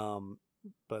 And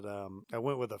but I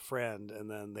went with a friend,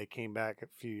 and then they came back a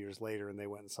few years later, and they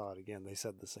went and saw it again. They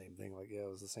said the same thing, like, yeah,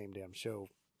 it was the same damn show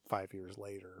 5 years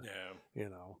later. Yeah. You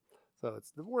know. So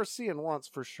it's worth seeing once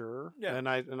for sure. Yeah. And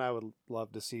I would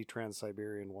love to see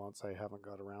Trans-Siberian once. I haven't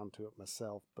got around to it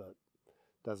myself, but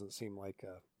doesn't seem like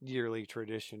a yearly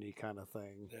tradition-y kind of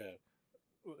thing. Yeah.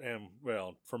 And,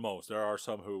 well, for most, there are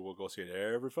some who will go see it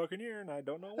every fucking year, and I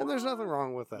don't know why. And there's nothing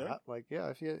wrong with that. Yeah. Like,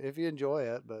 yeah, if you enjoy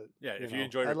it, but yeah, if you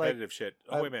enjoy repetitive shit.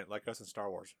 Wait a minute, like us in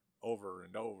Star Wars, over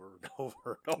and over and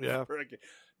over and over again.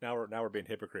 Now we're being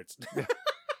hypocrites.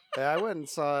 Yeah, I went and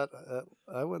saw it.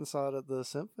 I went and saw it at the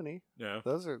Symphony. Yeah,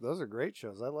 those are great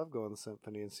shows. I love going to the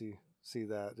Symphony and see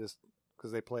that just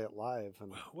because they play it live.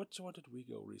 And what did we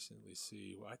go recently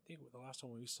see? Well, I think the last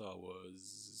one we saw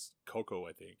was Coco.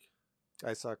 I think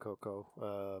I saw Coco.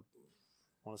 I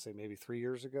want to say maybe 3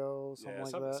 years ago, something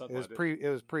like that. Something It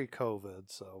was pre-COVID,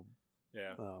 so.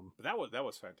 Yeah, but that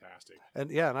was fantastic.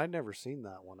 And I'd never seen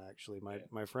that one actually.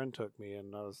 My friend took me,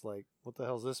 and I was like, "What the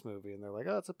hell's this movie?" And they're like,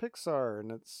 "Oh, it's a Pixar," and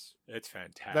it's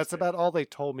fantastic. That's about all they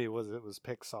told me was it was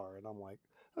Pixar, and I'm like,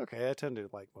 "Okay, I tend to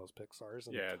like most Pixars."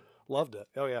 And loved it.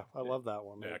 Oh yeah, I love that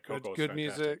one. Yeah, good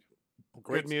music,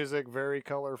 good music, very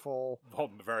colorful. Oh,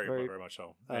 very much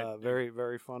so. Very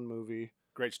very fun movie.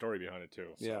 Great story behind it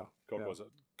too. So yeah,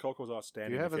 Coco's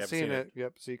outstanding. If you haven't seen it,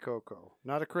 yep, see Coco.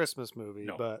 Not a Christmas movie,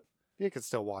 but you could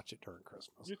still watch it during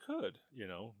Christmas. You could,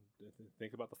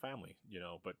 think about the family,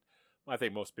 but I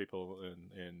think most people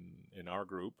in our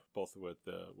group, both with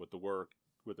the work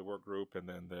group and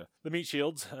then the Meat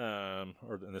Shields,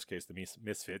 or in this case the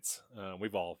Misfits,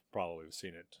 we've all probably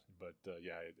seen it. But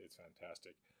it's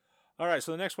fantastic. All right,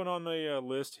 so the next one on the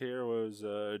list here was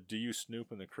do you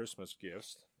snoop in the Christmas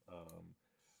gifts?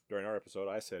 During our episode,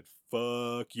 I said,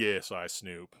 "Fuck yes, I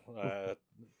snoop."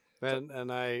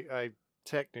 And I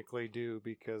technically do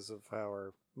because of how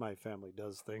my family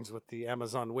does things with the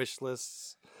Amazon wish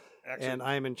lists. Actually, and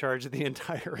I'm in charge of the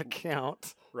entire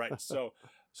account. Right. So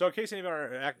in case any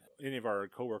of our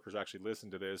coworkers actually listen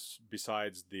to this,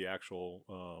 besides the actual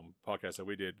podcast that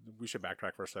we did, we should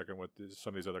backtrack for a second with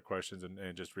some of these other questions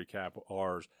and just recap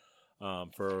ours.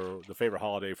 For the favorite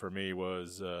holiday for me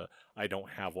was I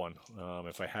don't have one.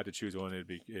 If I had to choose one, it'd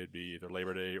be either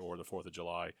Labor Day or the 4th of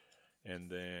July.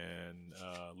 And then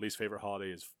least favorite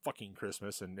holiday is fucking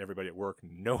Christmas, and everybody at work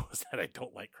knows that I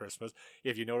don't like Christmas.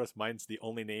 If you notice, mine's the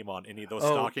only name on any of those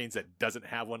stockings that doesn't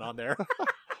have one on there.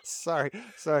 Sorry.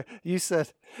 You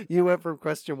said you went from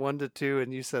question 1 to 2,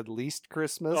 and you said least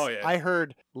Christmas. Oh yeah. I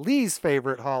heard Lee's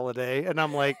favorite holiday, and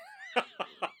I'm like,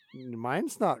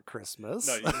 mine's not Christmas.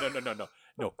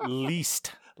 No,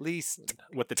 least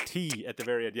with the T at the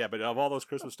very end. Yeah, but of all those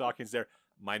Christmas stockings there,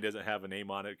 mine doesn't have a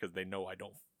name on it because they know I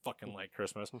don't fucking like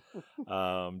Christmas.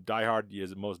 Die Hard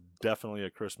is most definitely a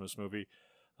Christmas movie.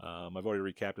 I've already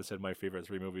recapped and said my favorite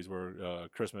 3 movies were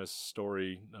Christmas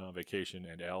Story, Vacation,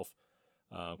 and Elf.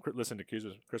 Listen to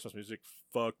Christmas music,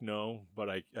 fuck no, but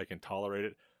I can tolerate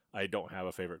it. I don't have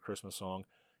a favorite Christmas song.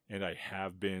 and I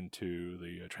have been to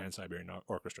the Trans-Siberian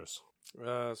Orchestras.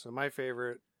 So my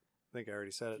favorite, I think I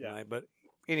already said it Yeah. tonight, but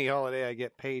any holiday I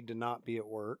get paid to not be at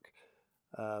work.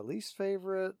 Least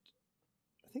favorite,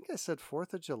 I think I said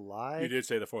 4th of July. You did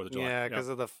say the 4th of July. Yeah, because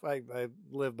of I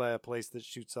live by a place that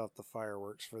shoots off the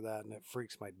fireworks for that, and it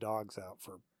freaks my dogs out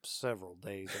for several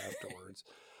days afterwards.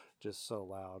 Just so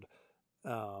loud.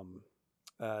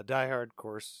 Die Hard, of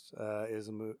course, is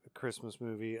a Christmas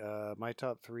movie. My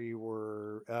top 3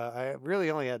 were, I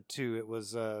really only had 2. It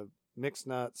was Mixed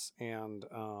Nuts and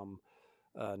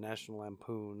National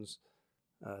Lampoons.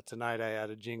 Tonight I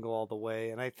added Jingle All the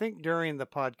Way, and I think during the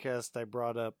podcast I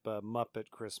brought up Muppet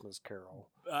Christmas Carol.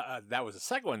 That was the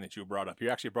second one that you brought up.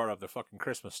 You actually brought up the fucking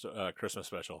Christmas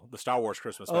special, the Star Wars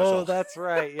Christmas special. Oh, that's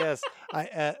right. Yes,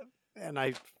 I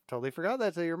totally forgot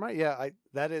that till you reminded. Yeah,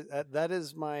 that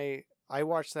is my. I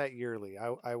watch that yearly.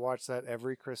 I watch that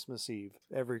every Christmas Eve,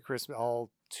 every Christmas,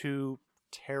 all 2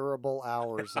 terrible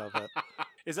hours of it.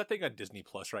 Is that thing on Disney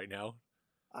Plus right now?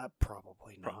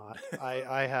 Probably not.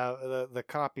 I have the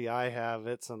copy I have.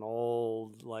 It's an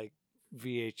old like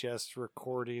VHS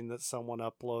recording that someone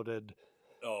uploaded.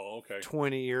 Oh, okay.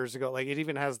 20 years ago. Like it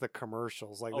even has the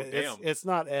commercials. Like it's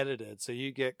not edited, so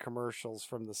you get commercials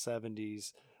from the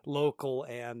 70s, local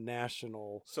and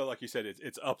national. So, like you said,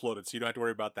 it's uploaded, so you don't have to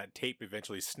worry about that tape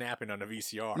eventually snapping on a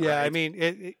VCR. Yeah, right? I mean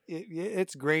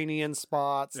it's grainy in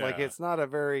spots. Yeah. Like it's not a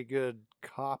very good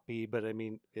copy, but I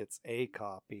mean it's a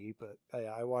copy. But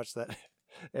I watch that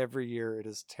every year. It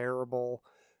is terrible.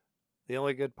 The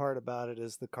only good part about it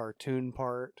is the cartoon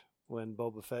part when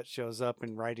Boba Fett shows up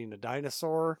and riding a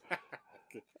dinosaur.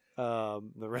 The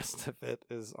rest of it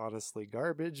is honestly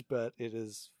garbage, but it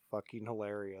is fucking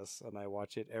hilarious, and I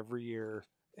watch it every year,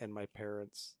 and my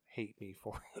parents hate me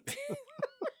for it.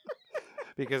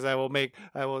 Because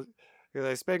because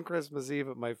I spend Christmas Eve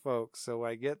at my folks, so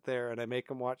I get there and I make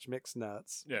them watch Mixed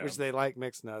Nuts, which they like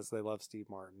Mixed Nuts. They love Steve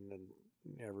Martin and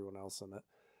everyone else in it.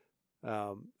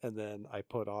 And then I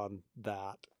put on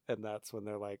that, and that's when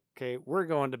they're like, okay, we're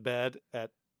going to bed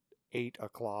at 8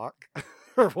 o'clock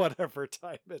or whatever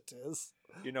time it is.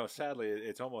 You know, sadly,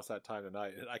 it's almost that time of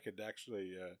night, and I could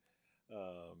actually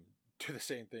do the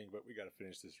same thing, but we got to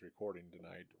finish this recording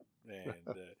tonight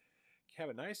and have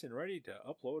it nice and ready to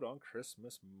upload on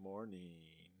Christmas morning.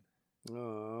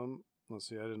 Let's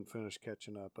see, I didn't finish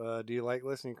catching up. Do you like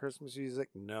listening to Christmas music?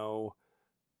 No.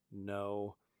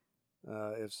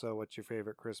 If so, what's your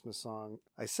favorite Christmas song?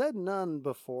 I said none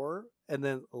before, and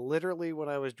then literally when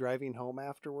I was driving home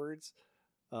afterwards,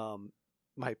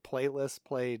 my playlist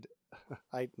played.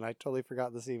 I totally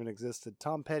forgot this even existed.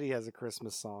 Tom Petty has a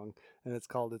Christmas song, and it's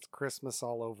called "It's Christmas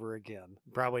All Over Again."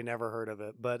 Probably never heard of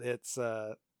it, but it's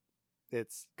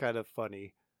kind of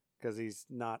funny because he's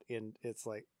not in. It's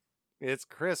like it's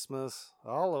Christmas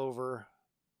all over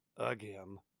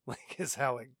again. Like is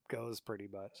how it goes pretty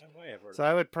much. So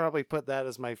I would probably put that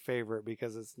as my favorite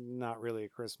because it's not really a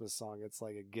Christmas song. It's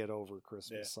like a get over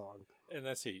Christmas song. And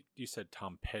let's see, you said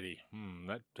Tom Petty.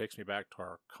 That takes me back to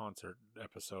our concert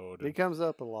episode. He comes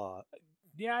up a lot.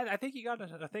 Yeah, I think you got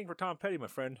a thing for Tom Petty, my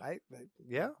friend. I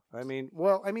mean,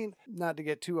 not to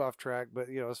get too off track, but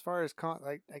as far as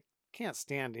I can't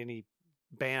stand any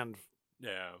band.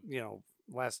 Yeah.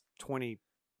 Last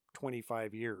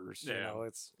 25 years. Yeah.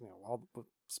 It's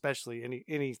especially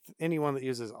anyone that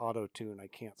uses auto tune I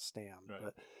can't stand. Right.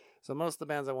 But so most of the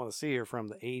bands I want to see are from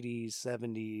the 80s,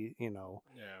 70s,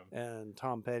 Yeah. and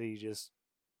Tom Petty just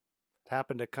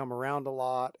happened to come around a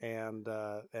lot and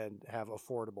have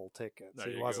affordable tickets. There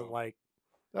He you wasn't go. like,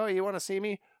 oh, you want to see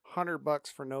me?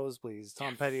 $100 for nosebleeds.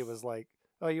 Tom Petty was like,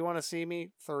 oh, you want to see me?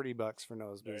 $30 for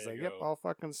nosebleeds. There you Like, yep, go. I'll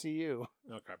fucking see you.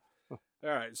 Okay. All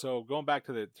right. So going back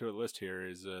to the list here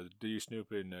is, do you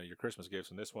snoop in your Christmas gifts?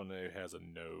 And this one has a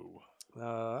no.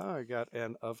 I got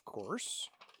an of course.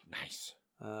 Nice.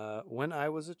 When I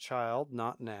was a child,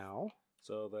 not now.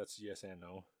 So that's yes and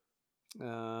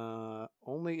no.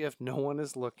 Only if no one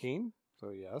is looking.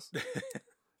 So yes.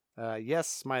 Yes,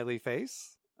 smiley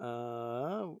face.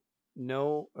 No.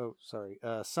 Oh, sorry.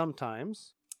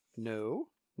 Sometimes. No.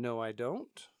 No, I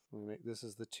don't. This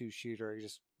is the 2-sheeter. I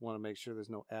just want to make sure there's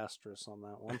no asterisk on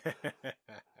that one.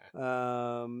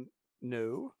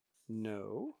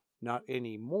 No. Not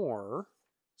anymore.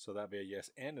 So that'd be a yes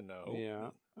and a no. Yeah.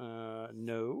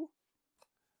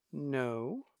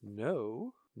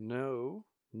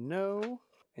 No.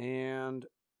 And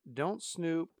don't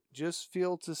snoop. Just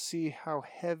feel to see how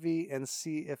heavy and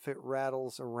see if it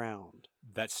rattles around.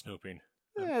 That's snooping.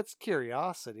 Yeah, it's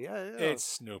curiosity. It's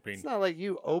snooping. It's not like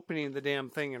you opening the damn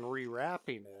thing and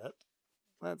rewrapping it.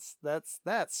 That's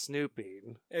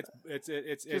snooping. It's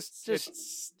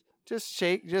Just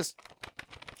shake. Just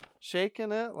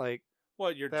shaking it like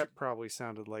Well, you're that probably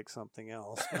sounded like something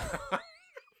else.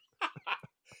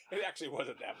 It actually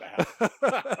wasn't that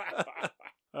bad.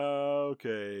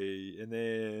 Okay, and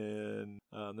then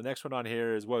the next one on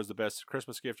here is, what was the best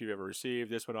Christmas gift you've ever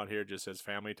received? This one on here just says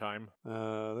family time.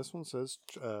 This one says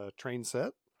train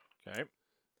set. Okay.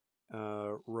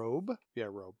 Robe. Yeah,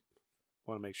 robe.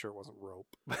 Want to make sure it wasn't rope.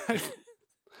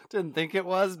 Didn't think it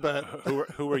was, but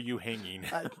who are you hanging?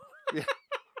 Yeah.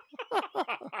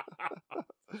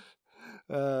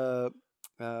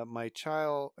 My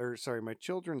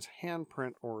children's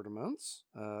handprint ornaments,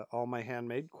 all my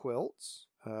handmade quilts,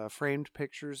 framed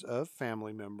pictures of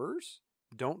family members.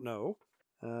 Don't know.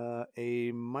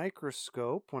 A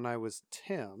microscope when I was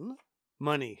 10.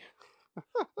 Money.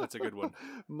 That's a good one.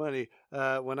 Money.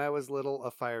 When I was little,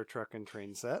 a fire truck and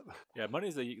train set. Yeah,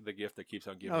 money's the gift that keeps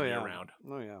on giving me around.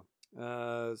 Oh yeah.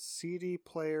 CD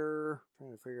player.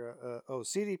 Trying to figure out.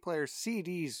 CD player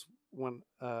CDs when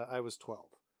I was 12.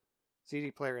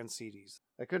 CD player and CDs.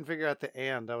 I couldn't figure out the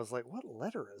and. I was like, what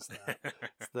letter is that?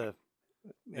 It's the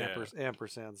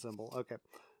ampersand symbol. Okay.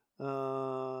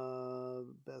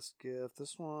 Best gift.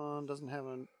 This one doesn't have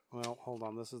an. Well, hold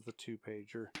on. This is the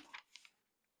 2-pager.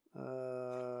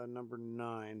 Number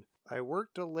 9. I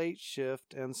worked a late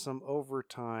shift and some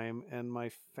overtime, and my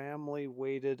family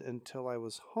waited until I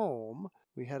was home.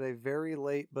 We had a very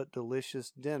late but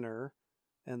delicious dinner,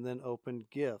 and then opened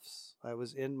gifts. I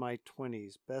was in my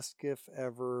 20s. Best gift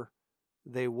ever.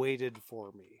 They waited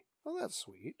for me. Oh, that's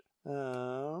sweet.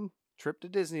 Trip to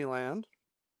Disneyland.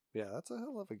 Yeah, that's a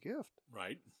hell of a gift.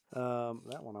 Right.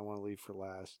 That one I want to leave for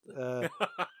last.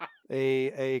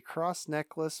 A cross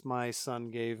necklace my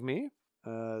son gave me.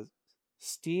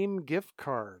 Steam gift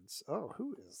cards. Oh,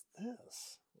 who is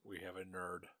this? We have a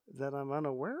nerd That I'm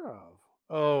unaware of.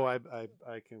 Oh, I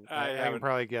can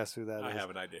probably guess who that is. I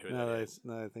have an idea who that is.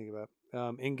 Now that I think about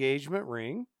it. Engagement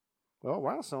ring. Oh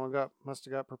wow, someone must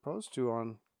have got proposed to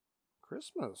on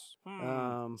Christmas.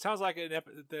 Sounds like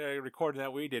the recording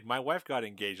that we did. My wife got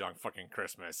engaged on fucking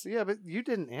Christmas. Yeah, but you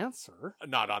didn't answer.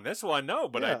 Not on this one, no.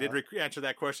 But Yeah. I did answer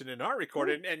that question in our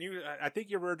recording, and I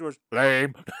think your word was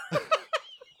lame.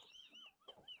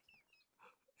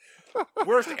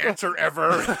 Worst answer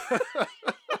ever.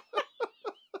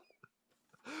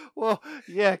 Well,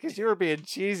 yeah, because you were being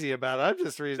cheesy about it. I'm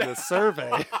just reading the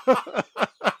survey.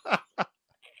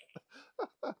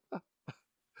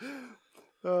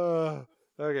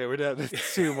 Okay, we're down to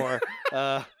 2 more.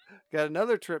 Got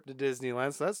another trip to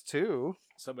Disneyland, so that's 2.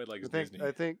 Somebody likes Disney. Disney.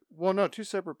 I think. Well, no, 2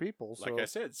 separate people. So. Like I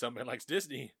said, somebody likes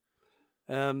Disney.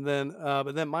 And then,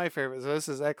 but then my favorite. So this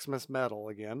is Xmas Metal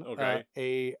again. Okay.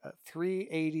 A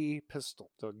 380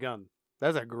 pistol, so a gun.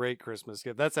 That's a great Christmas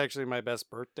gift. That's actually my best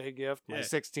birthday gift. My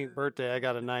 16th birthday, I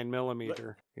got a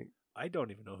 9mm. I don't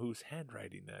even know whose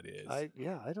handwriting that is. I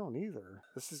don't either.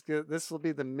 This is good. This will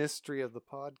be the mystery of the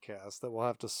podcast that we'll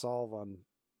have to solve on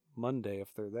Monday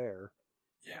if they're there.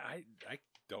 Yeah, I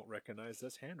don't recognize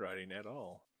this handwriting at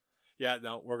all. Yeah,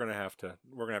 no, we're gonna have to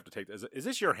take this. Is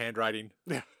this your handwriting?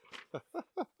 Yeah.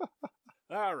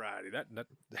 Alrighty,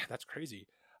 that's crazy.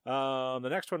 The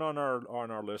next one on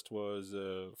our list was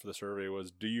for the survey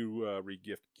was, do you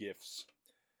re-gift gifts?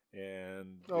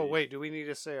 And wait, do we need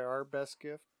to say our best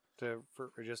gift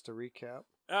just to recap?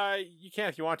 You can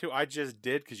if you want to. I just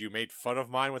did because you made fun of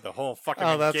mine with the whole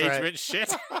fucking that's engagement right.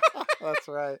 shit. That's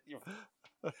right.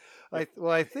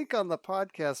 I think on the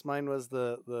podcast mine was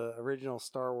the original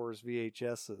Star Wars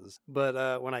VHSs.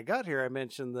 But when I got here, I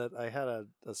mentioned that I had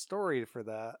a story for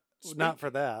that. Not for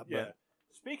that, yeah. but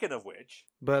Speaking of which,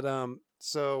 but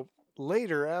so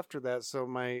later after that, so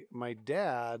my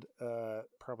dad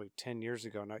probably 10 years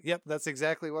ago now. Yep, that's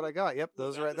exactly what I got. Yep,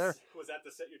 those right there. Was that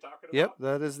the set you're talking about? Yep,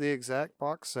 that is the exact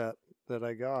box set that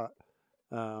I got.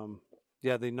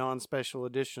 Yeah, the non-special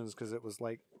editions, because it was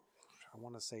like, I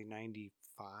want to say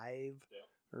 95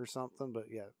 or something, but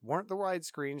yeah, weren't the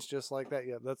widescreens just like that?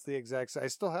 Yeah, that's the exact. I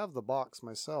still have the box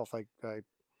myself. I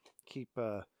keep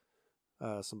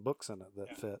some books in it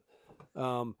that fit.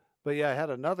 But yeah, I had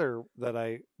another that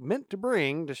I meant to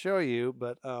bring to show you.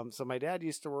 But so my dad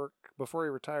used to work, before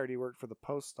he retired, he worked for the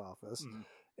post office,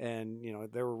 and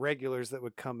there were regulars that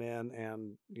would come in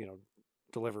and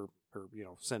deliver or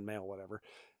send mail, whatever.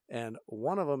 And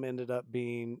one of them ended up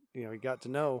being, he got to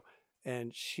know,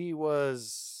 and she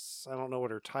was, I don't know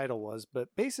what her title was, but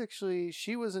basically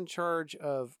she was in charge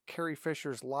of Carrie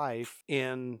Fisher's life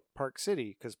in Park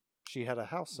City, because she had a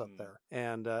house up there.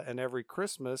 And every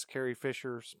Christmas, Carrie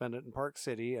Fisher spent it in Park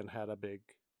City and had a big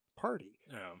party.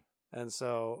 Yeah. And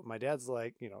so my dad's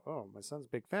like, oh, my son's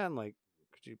a big fan. Like,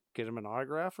 could you get him an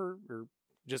autograph or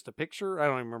just a picture? I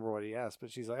don't even remember what he asked,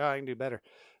 but she's like, oh, I can do better.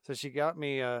 So she got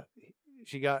me,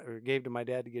 gave to my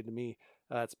dad to give to me.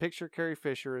 It's a picture of Carrie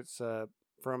Fisher. It's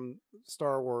from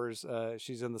Star Wars.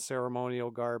 She's in the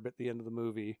ceremonial garb at the end of the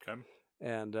movie. Okay.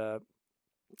 And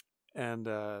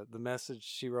the message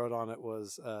she wrote on it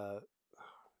was,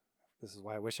 this is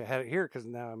why I wish I had it here, because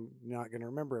now I'm not going to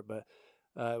remember it, but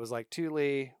it was like, to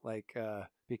Lee, like,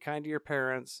 be kind to your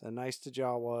parents and nice to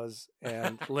Jawas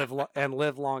and live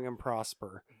long and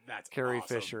prosper. That's Carrie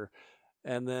awesome. Fisher.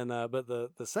 And then, but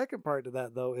the second part to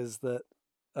that though is that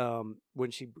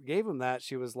when she gave him that,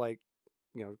 she was like,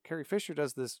 Carrie Fisher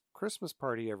does this Christmas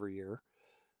party every year,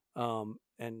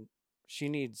 and she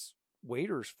needs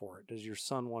waiters for it. Does your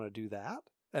son want to do that?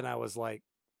 And I was like,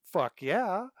 fuck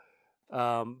yeah.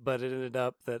 But it ended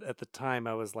up that at the time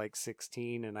I was like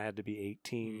 16 and I had to be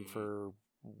 18 for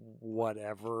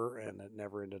whatever, and it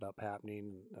never ended up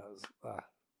happening. I was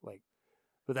like,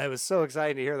 but that was so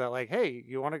exciting to hear that, like, hey,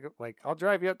 you want to go, like, I'll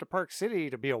drive you up to Park City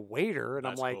to be a waiter. And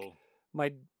That's I'm like, cool.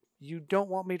 you don't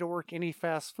want me to work any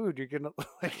fast food. You're going to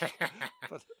like,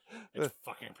 it's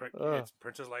fucking it's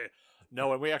Princess Leia.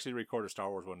 No, and we actually recorded a Star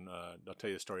Wars one. I'll tell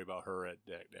you a story about her at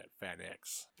Fan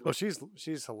X. Well,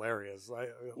 she's hilarious.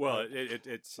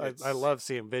 I love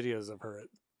seeing videos of her at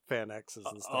Fan X's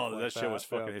and stuff. Oh, that shit was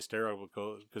fucking hysterical,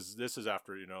 because this is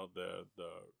after the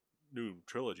new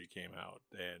trilogy came out,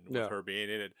 and with her being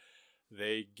in it,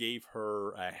 they gave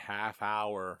her a half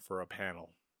hour for a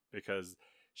panel because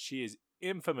she is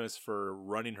infamous for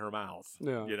running her mouth,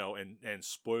 and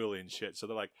spoiling shit. So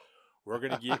they're like, we're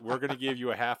gonna give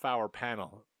you a half hour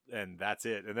panel, and that's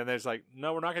it. And then there's like,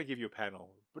 no, we're not gonna give you a panel,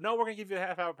 but no, we're gonna give you a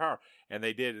half hour power. And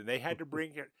they did, and they had to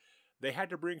bring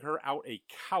her out a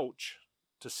couch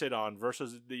to sit on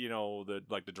versus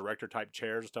the director type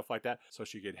chairs and stuff like that, so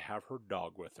she could have her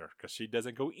dog with her, because she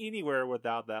doesn't go anywhere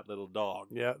without that little dog.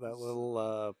 Yeah, that little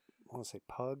I want to say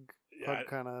pug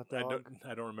kind of dog.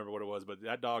 I don't remember what it was, but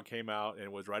that dog came out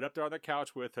and was right up there on the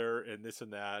couch with her, and this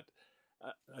and that.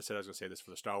 I said I was going to say this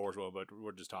for the Star Wars one, but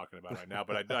we're just talking about it right now.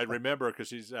 But I remember, because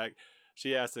she's like,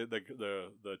 she asked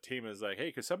the team is like,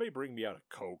 hey, could somebody bring me out a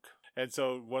Coke? And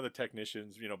so one of the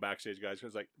technicians, backstage guys,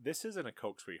 was like, this isn't a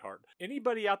Coke, sweetheart.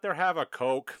 Anybody out there have a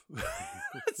Coke?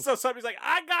 So somebody's like,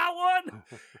 I got one.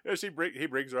 And he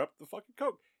brings her up the fucking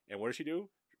Coke. And what does she do?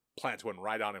 Plants one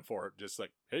right on him for it. Just like,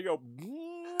 here you go.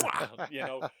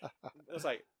 It's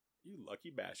like, you lucky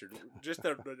bastard. Just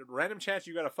a random chance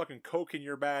you got a fucking Coke in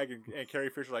your bag, and Carrie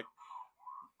Fisher like,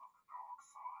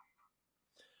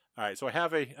 all right, so I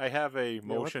have a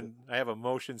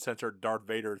motion sensor Darth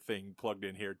Vader thing plugged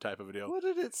in here type of a deal. What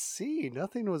did it see?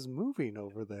 Nothing was moving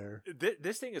over there.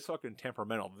 This thing is fucking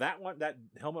temperamental. That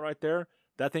helmet right there,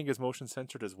 that thing is motion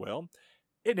censored as well.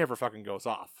 It never fucking goes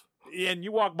off. And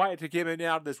you walk by it to get in and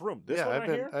out of this room. I've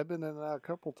been in and out a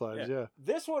couple times. Yeah.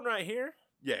 This one right here,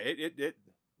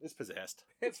 it's possessed.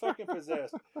 It's fucking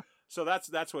possessed. So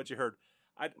that's what you heard.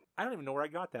 I don't even know where I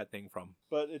got that thing from,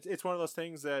 but it's one of those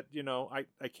things that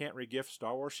I can't re-gift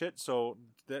Star Wars shit. So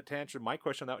to answer my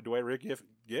question, do I re-gift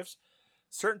gifts?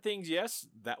 Certain things, yes.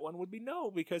 That one would be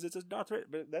no, because it's a Darth Vader.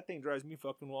 But that thing drives me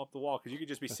fucking off the wall, because you could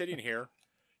just be sitting here,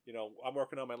 I'm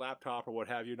working on my laptop or what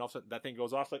have you, and all of a sudden that thing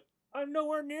goes off. Like, I'm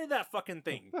nowhere near that fucking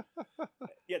thing.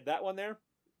 Yeah, that one there.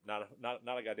 Not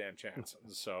a goddamn chance.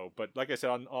 So, but like I said,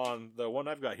 on the one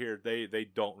I've got here, they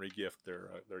don't re-gift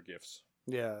their gifts.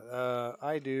 Yeah,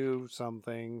 I do some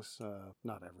things,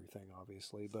 not everything,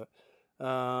 obviously, but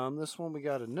this one we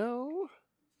got a no,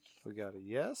 we got a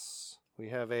yes, we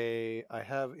have I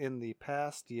have in the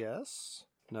past yes,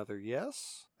 another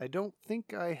yes, I don't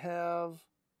think I have,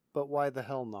 but why the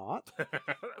hell not?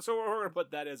 So we're going to put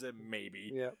that as a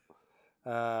maybe. Yep.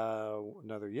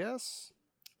 Another yes,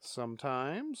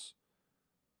 sometimes,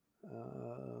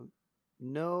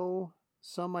 no.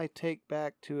 Some I take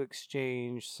back to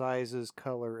exchange, sizes,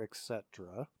 color,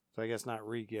 etc. So I guess not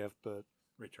re-gift, but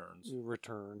return.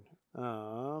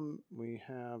 We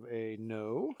have a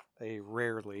no, a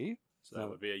rarely. So that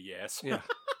would be a yes. Yeah.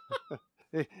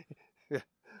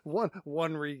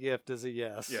 One re-gift is a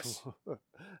yes. Yes.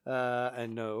 A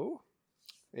no,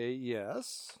 a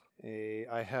yes, a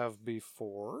I have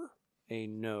before, a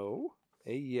no,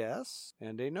 a yes,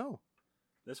 and a no.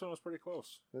 This one was pretty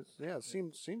close. It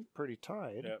seemed pretty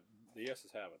tied. Yeah, the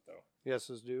yeses have it though.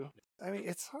 Yeses do. I mean,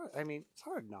 it's hard. It's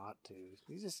hard not to.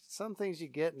 You just, some things you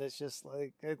get, and it's just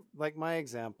like my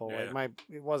example. Yeah. Like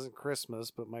it wasn't Christmas,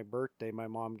 but my birthday. My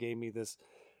mom gave me this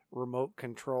remote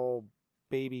control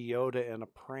Baby Yoda in a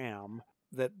pram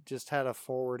that just had a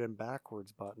forward and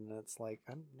backwards button. And it's like,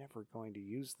 I'm never going to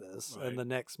use this. Right. And the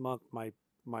next month, my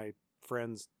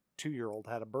friend's 2-year-old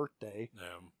had a birthday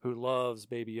Yeah. who loves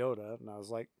Baby Yoda, and I was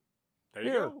like, There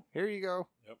you go. here you go.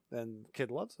 Yep. And the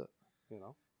kid loves it, you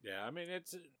know. Yeah, I mean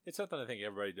it's something I think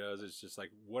everybody does. It's just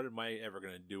like, what am I ever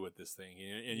going to do with this thing?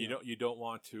 And you don't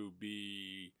want to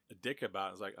be a dick about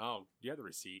it. It's like, oh, do you have the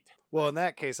receipt? Well, in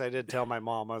that case, I did tell my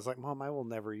mom. I was like, Mom, I will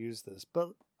never use this, but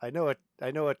I know a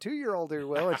 2-year-old who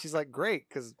will, and she's like, great,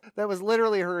 because that was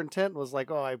literally her intent. Was like,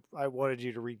 oh, I wanted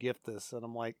you to regift this, and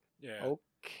I'm like, Yeah.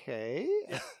 Okay,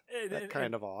 that's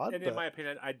kind of odd. And but... in my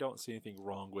opinion, I don't see anything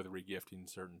wrong with regifting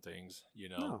certain things. You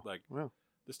know,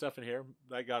 the stuff in here.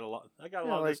 I got a lot. Of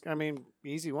like this. I mean,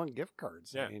 easy one, gift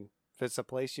cards. Yeah. I mean, if it's a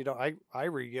place you don't, I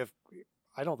regift.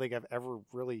 I don't think I've ever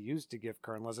really used a gift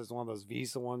card unless it's one of those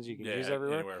Visa ones you can use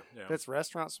everywhere. Anywhere, yeah. If it's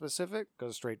restaurant specific,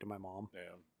 goes straight to my mom.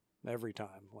 Yeah. Every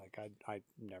time, like I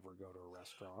never go to a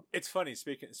restaurant. It's funny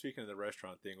speaking of the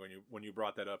restaurant thing when you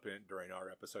brought that up during our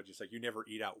episode, just like you never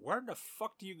eat out. Where the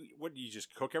fuck do you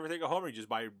just cook everything at home, or you just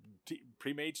buy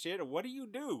pre-made shit, or what do you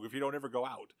do if you don't ever go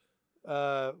out?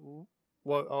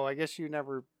 I guess you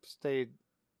never stayed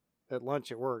at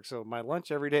lunch at work. So my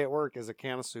lunch every day at work is a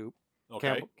can of soup.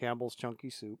 Okay. Campbell's Chunky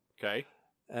Soup. Okay.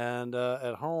 And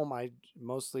at home, I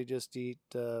mostly just eat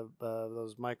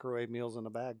those microwave meals in a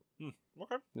bag.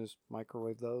 Okay. Just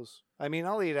microwave those. I mean,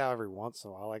 I'll eat out every once in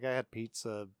a while. Like I had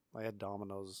pizza. I had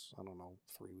Domino's, I don't know,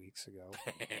 3 weeks ago.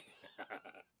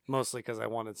 Mostly because I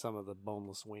wanted some of the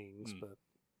boneless wings. But,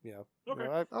 yeah.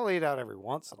 Okay. I'll eat out every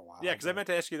once in a while. Yeah, because I meant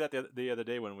to ask you that the other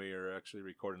day when we were actually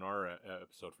recording our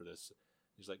episode for this.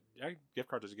 He's like, yeah, gift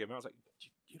card doesn't give me. I was like,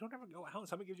 you don't ever go out.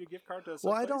 Somebody gives you a gift card to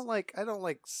some place? I don't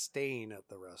like staying at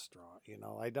the restaurant. You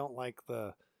know, I don't like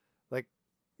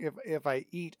if I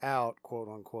eat out, quote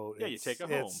unquote. Yeah, you take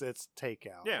it home. It's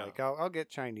takeout. Yeah. Like I'll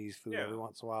get Chinese food every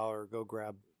once in a while, or go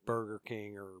grab Burger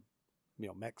King or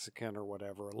Mexican or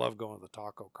whatever. I love going to the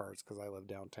taco carts because I live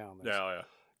downtown. There's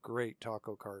great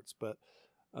taco carts, but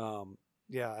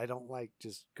I don't like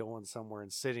just going somewhere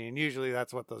and sitting. And usually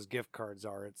that's what those gift cards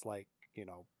are. It's like,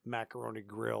 Macaroni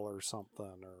Grill or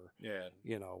something, or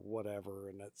whatever.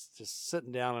 And it's just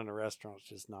sitting down in a restaurant is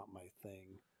just not my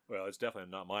thing. Well, it's definitely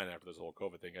not mine after this whole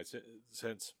COVID thing.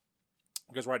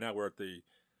 Because right now we're at the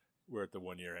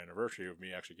 1 year anniversary of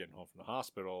me actually getting home from the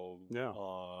hospital. Yeah.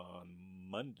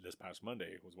 On this past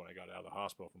Monday was when I got out of the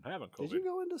hospital from having COVID. Did you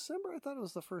go in December? I thought it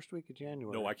was the first week of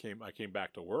January. No, I came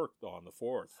back to work on the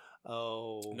 4th.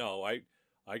 Oh. No, I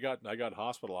got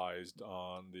hospitalized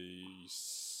on the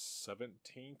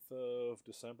 17th of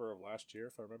December of last year,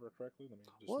 if I remember correctly.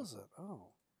 Was it? Oh.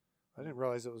 I didn't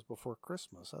realize it was before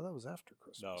Christmas. I thought it was after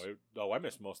Christmas. No, I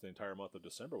missed most of the entire month of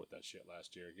December with that shit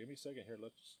last year. Give me a second here.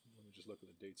 Let me just look at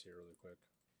the dates here really quick.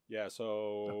 Yeah,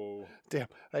 so... Damn,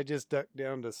 I just ducked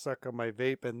down to suck on my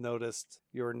vape and noticed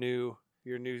your new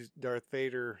Darth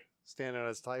Vader standing on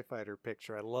his TIE Fighter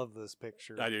picture. I love this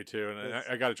picture. I do too, and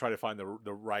I got to try to find the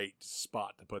right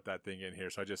spot to put that thing in here.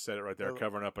 So I just set it right there,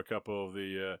 covering up a couple of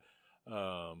the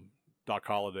Doc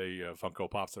Holliday Funko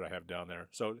Pops that I have down there.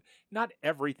 So not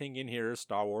everything in here is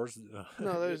Star Wars.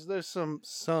 No, there's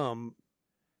some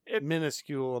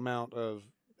minuscule amount of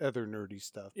other nerdy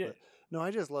stuff. Yeah. But no,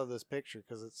 I just love this picture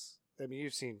because it's. I mean,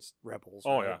 you've seen Rebels.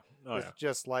 Oh, right? yeah. It's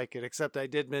just like it, except I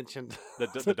did mention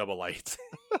the double lights.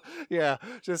 Yeah,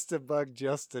 just to bug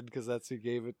Justin because that's who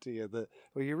gave it to you.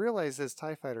 Well, you realize this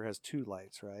TIE Fighter has 2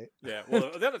 lights, right? Yeah.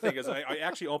 Well, the other thing is I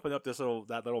actually opened up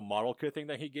that little model kit thing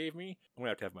that he gave me. I'm gonna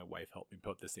have to have my wife help me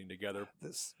put this thing together.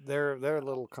 They're a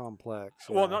little complex.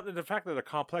 Yeah. Well, not the fact that they're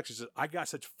complex is just I got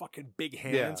such fucking big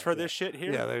hands for this shit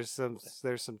here. Yeah, there's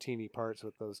some teeny parts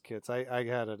with those kits. I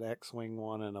had an X-wing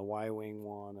one and a Y-wing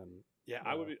one, and yeah,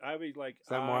 I would be like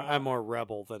I'm more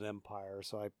Rebel than Empire,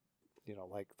 so I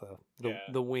like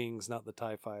the wings, not the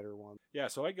TIE Fighter one. Yeah,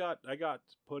 so I got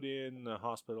put in the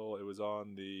hospital. It was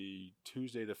on the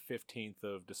Tuesday the 15th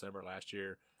of December last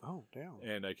year. Oh, damn.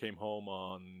 And I came home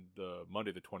on the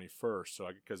Monday the 21st. So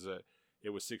because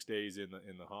it was 6 days in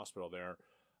the hospital there,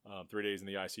 3 days in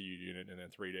the ICU unit, and then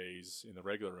 3 days in the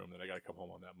regular room. Then I got to come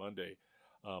home on that Monday.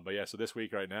 But yeah, so this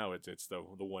week right now it's the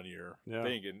 1 year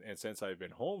thing, and since I've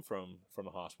been home from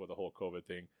the hospital, the whole COVID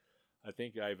thing, I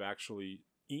think I've actually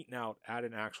eaten out at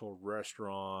an actual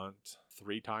restaurant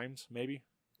 3 times, maybe.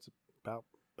 It's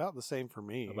about the same for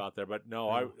me. About there, but no,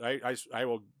 I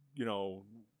will,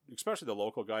 especially the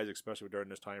local guys, especially during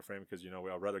this time frame, because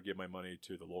I'd rather give my money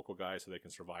to the local guys so they can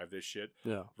survive this shit,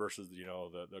 versus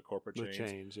the corporate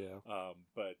chains.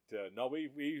 But no,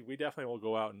 we definitely will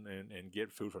go out and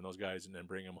get food from those guys and then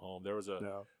bring them home. There's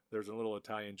a little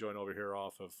Italian joint over here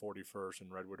off of 41st and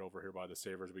Redwood over here by the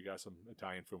Savers. We got some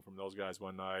Italian food from those guys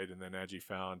one night, and then Angie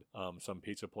found some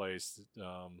pizza place.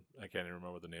 I can't even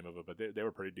remember the name of it, but they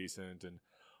were pretty decent. And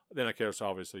Then of course,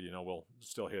 obviously, we'll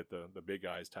still hit the big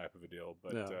guys type of a deal.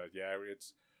 But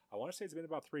it's. I want to say it's been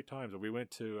about 3 times. I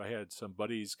had some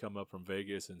buddies come up from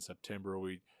Vegas in September.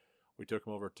 We took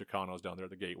them over to Cano's down there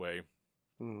at the Gateway.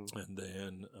 And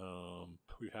then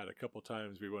we've had a couple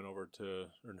times we went over to,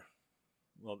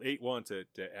 ate once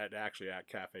at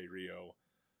Cafe Rio.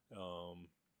 I'm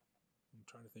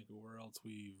trying to think of where else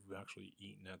we've actually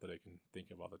eaten at that I can think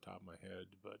of off the top of my head,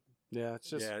 but it's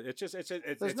just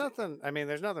there's nothing. I mean,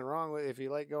 there's nothing wrong with if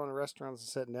you like going to restaurants and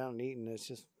sitting down and eating. It's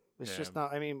just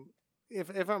not. I mean,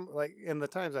 if I'm like in the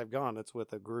times I've gone, it's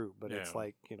with a group, but it's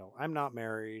like I'm not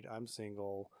married, I'm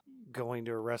single. Going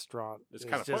to a restaurant, it's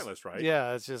kind of pointless, right?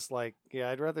 Yeah, it's just like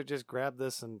I'd rather just grab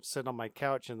this and sit on my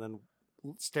couch and then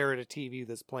stare at a TV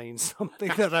that's playing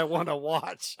something that I want to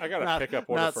watch. I got a pickup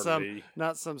order for me.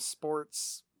 Not some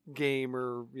sports game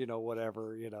or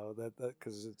whatever that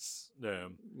because it's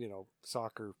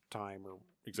soccer time or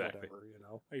exactly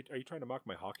whatever. Are you trying to mock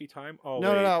my hockey time? Oh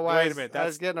no. Wait a minute. I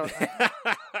was getting.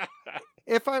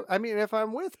 If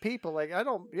I'm with people, like I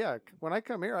don't. Yeah, when I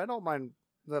come here, I don't mind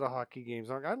that a hockey game's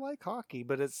on. I like hockey,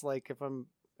 but it's like if I'm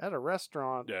at a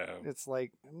restaurant, it's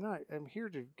like I'm here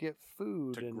to get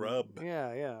food to and grub.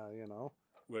 Yeah.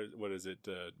 What is it?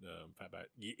 Get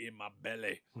in my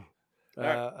belly.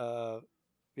 Fat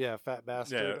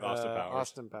bastard. Yeah,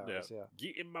 Austin Powers. Yeah.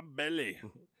 Get in my belly.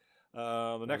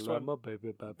 The next one. My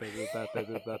baby back.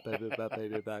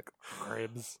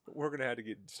 Ribs. We're gonna have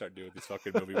to start doing these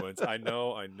fucking movie ones. I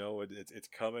know. It's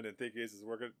coming. And thing is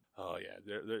we're gonna. Oh yeah,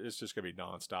 it's just gonna be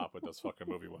nonstop with those fucking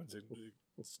movie ones.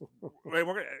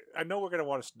 I know we're gonna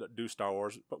want to do Star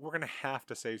Wars, but we're gonna have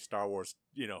to save Star Wars.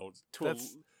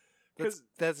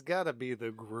 That's got to be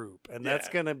the group, and that's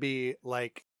gonna be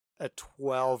like a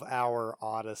 12-hour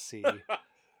odyssey.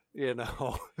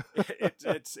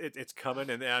 It's coming,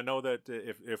 and I know that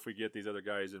if we get these other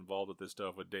guys involved with this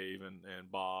stuff with Dave and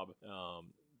Bob, I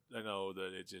know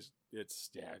that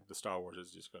the Star Wars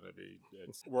is just going to be.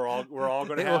 We're all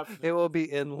going to have. It will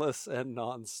be endless and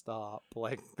nonstop.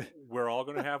 Like we're all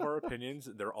going to have our opinions.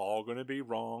 They're all going to be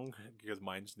wrong because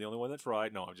mine's the only one that's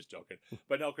right. No, I'm just joking.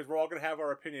 But no, because we're all going to have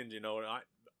our opinions. And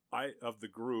I of the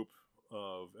group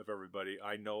of everybody,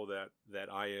 I know that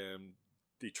I am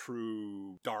the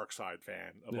true dark side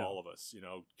fan of all of us.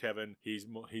 Kevin, he's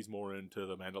more into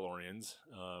the Mandalorians.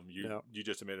 You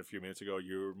just admitted a few minutes ago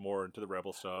you're more into the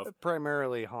Rebel stuff.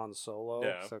 Primarily Han Solo.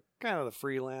 So kind of the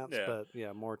freelance, but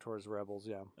more towards Rebels.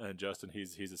 Yeah. And Justin,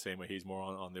 he's the same way. He's more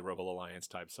on the Rebel Alliance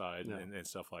type side and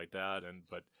stuff like that.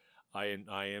 But I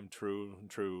am true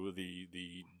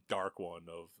the dark one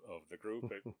of the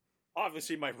group.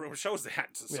 Obviously, my room shows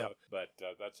that, but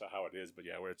that's how it is. But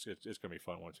it's gonna be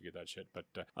fun once we get that shit. But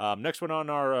next one on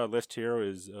our list here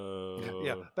is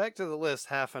back to the list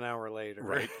half an hour later.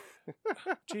 Right.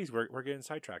 Jeez, we're getting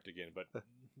sidetracked again, but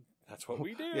that's what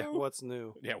we do. Yeah, what's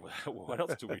new? Yeah, what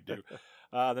else do we do?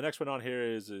 The next one on here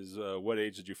is what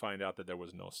age did you find out that there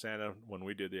was no Santa? When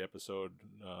we did the episode,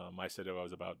 I said I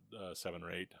was about 7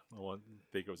 or 8. I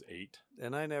think it was 8.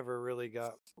 And I never really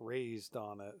got raised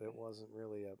on it. It wasn't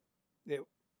really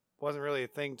a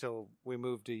thing till we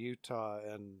moved to Utah,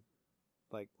 and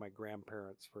like my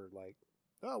grandparents were like,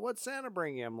 "Oh, what'd Santa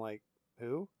bring you?" I'm like,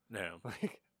 "Who?" No.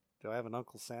 Like, do I have an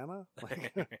Uncle Santa?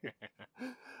 Like,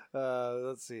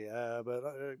 let's see.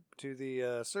 But to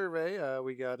the survey,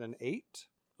 we got an 8.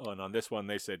 Oh, and on this one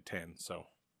they said 10. So.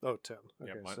 Oh, 10.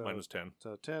 Okay, yeah, mine was 10.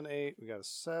 So 10, 8. We got a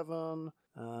 7.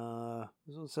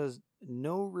 This one says,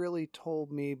 no really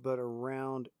told me, but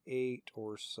around 8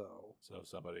 or so. So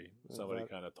somebody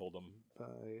kind of told them.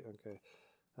 Okay.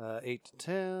 8 to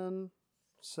 10.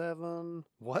 7.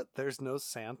 What? There's no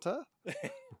Santa?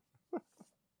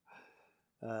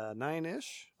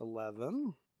 9-ish.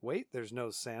 11. Wait, there's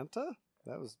no Santa?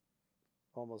 That was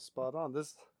almost spot on.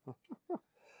 This...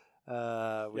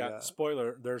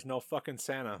 spoiler, there's no fucking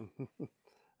Santa.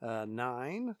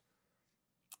 9.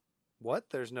 What?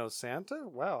 There's no Santa?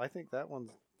 Wow, I think that one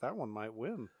might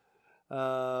win.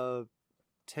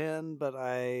 10, but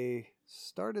I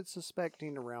started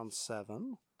suspecting around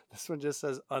 7. This one just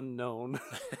says unknown.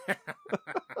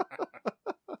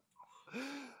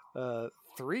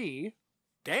 3.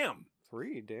 Damn.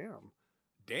 3, damn.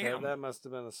 Damn. That must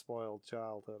have been a spoiled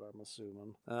childhood, I'm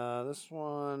assuming. This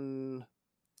one...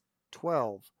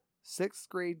 12. 6th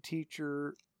grade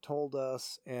teacher told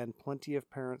us, and plenty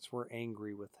of parents were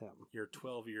angry with him. You're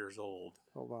 12 years old.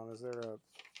 Hold on, is there a...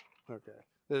 Okay.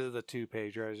 This is the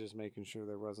 2-pager. I was just making sure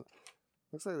there wasn't...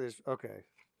 Looks like there's... Okay.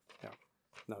 Yeah.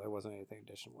 No, there wasn't anything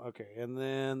additional. Okay, and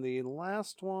then the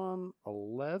last one,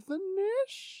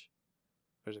 11-ish?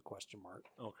 There's a question mark.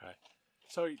 Okay.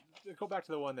 So go back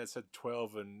to the one that said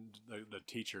 12 and the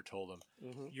teacher told him,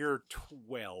 Mm-hmm. you're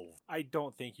 12. I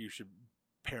don't think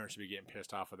parents should be getting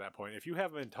pissed off at that point. If you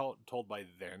haven't been told by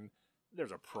then,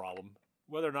 there's a problem.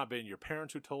 Whether or not being your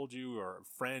parents who told you or a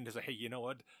friend who's like, hey, you know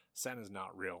what? Santa's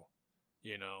not real.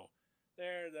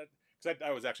 Because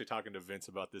I was actually talking to Vince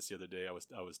about this the other day. I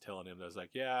was telling him, I was like,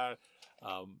 yeah,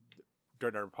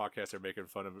 during our podcast, they're making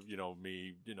fun of,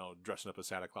 me, dressing up as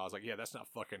Santa Claus. Like, yeah, that's not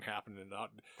fucking happening.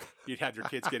 You'd have your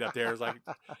kids get up there. It's like,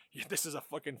 yeah, this is a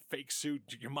fucking fake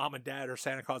suit. Your mom and dad are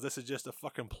Santa Claus. This is just a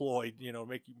fucking ploy,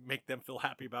 make them feel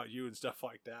happy about you and stuff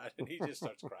like that. And he just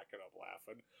starts cracking up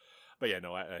laughing. But yeah,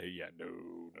 no.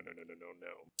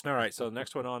 All right, so the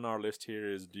next one on our list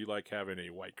here is, do you like having a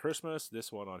white Christmas?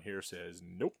 This one on here says,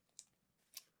 nope.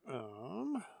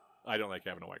 I don't like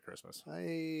having a white Christmas.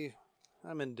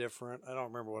 I'm indifferent. I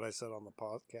don't remember what I said on the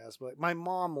podcast, but my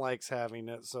mom likes having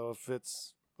it. So if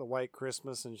it's the white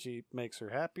Christmas and she makes her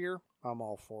happier, I'm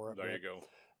all for it. There you go.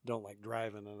 Don't like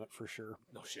driving in it for sure.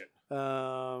 No shit.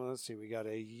 Let's see. We got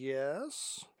a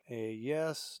yes. A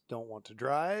yes. Don't want to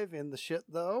drive in the shit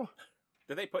though.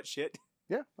 Did they put shit?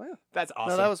 Yeah. Oh, yeah. That's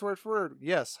awesome. No, that was word for word.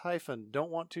 Yes. Hyphen. Don't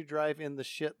want to drive in the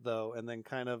shit though. And then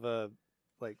kind of a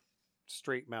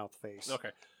straight mouth face.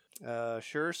 Okay.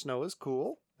 Sure. Snow is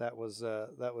cool. That was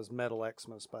Metal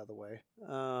Xmas, by the way.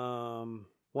 1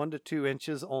 to 2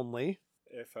 inches only.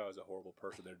 If I was a horrible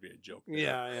person, there'd be a joke there.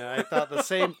 Yeah. I thought the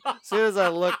same. As soon as I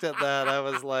looked at that, I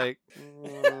was like,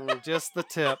 just the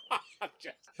tip.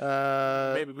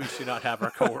 Maybe we should not have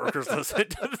our coworkers listen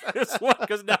to this one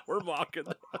because now we're mocking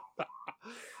them.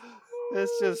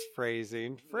 It's just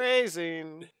phrasing.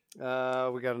 We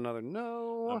got another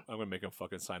no. I'm gonna make him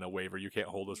fucking sign a waiver. You can't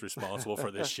hold us responsible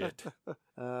for this shit.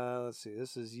 Let's see.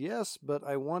 This is yes, but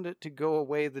I want it to go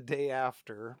away the day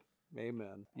after.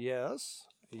 Amen. Yes.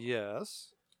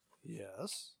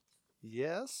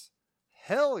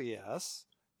 Hell yes.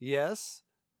 Yes.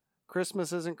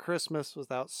 Christmas isn't Christmas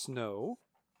without snow.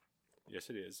 Yes,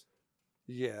 it is.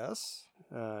 Yes.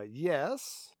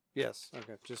 Yes.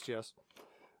 Okay, just yes.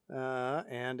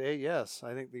 And a yes.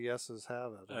 I think the yeses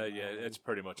have it. Yeah, it's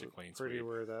pretty much a clean pretty sweep.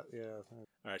 where that. Yeah.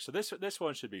 All right, so this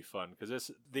one should be fun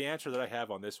because the answer that I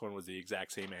have on this one was the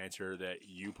exact same answer that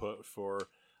you put for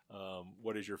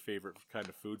what is your favorite kind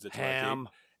of foods that you like to Ham.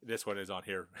 eat? This one is on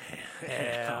here.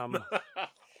 Ham.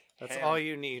 That's Ham. all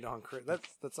you need on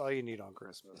that's all you need on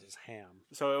Christmas is ham.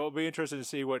 So it will be interesting to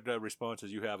see what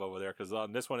responses you have over there because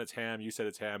on this one it's ham. You said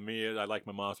it's ham. Me, I like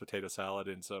my mom's potato salad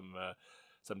and some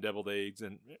deviled eggs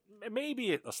and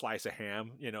maybe a slice of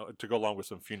ham, to go along with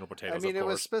some funeral potatoes. I mean, of it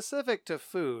course. was specific to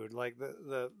food. Like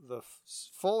the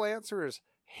full answer is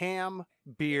ham,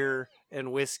 beer,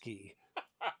 and whiskey.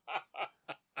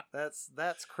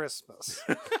 That's Christmas.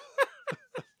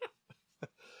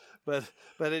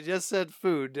 But it just said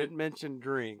food, didn't mention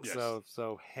drink. Yes.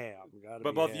 So ham.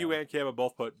 But both you and Kevin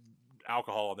both put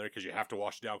alcohol on there because you have to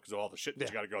wash it down because of all the shit that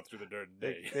you got to go through the during the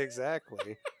day.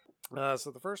 Exactly.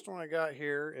 So the first one I got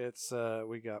here, it's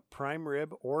we got prime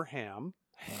rib or ham.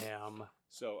 Ham.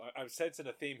 So I'm sensing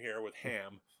a theme here with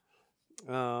ham.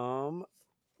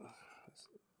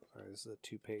 Sorry, this is a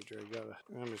 2-pager.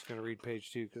 I'm just gonna read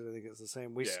page 2 because I think it's the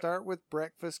same. We Yeah. start with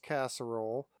breakfast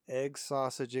casserole, egg,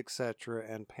 sausage, etc.,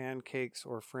 and pancakes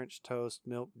or French toast,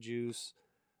 milk, juice.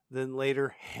 Then later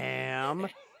ham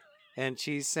and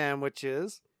cheese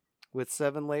sandwiches with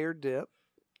 7-layer dip,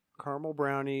 caramel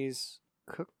brownies,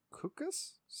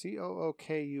 Kookus?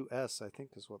 Cookus, I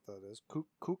think is what that is.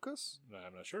 Kookus?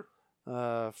 I'm not sure.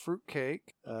 Fruit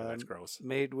cake. That's gross.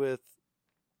 Made with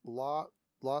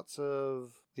lots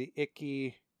of the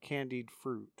icky candied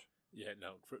fruit. Yeah,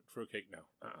 no. Fruitcake, no.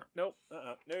 Nope.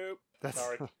 Nope. That's,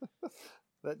 Sorry.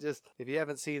 That just, if you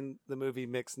haven't seen the movie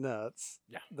Mixed Nuts,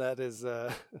 Yeah. that is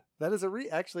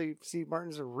actually, Steve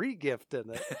Martin's a re-gift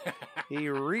in it. He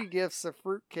re-gifts a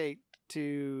fruitcake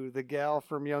to the gal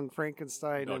from Young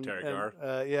Frankenstein. No, Terry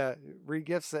Garr. Yeah,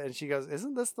 re-gifts it, and she goes,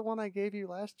 "Isn't this the one I gave you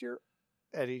last year?"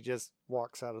 And he just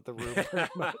walks out of the room pretty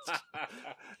much.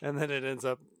 And then it ends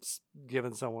up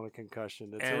giving someone a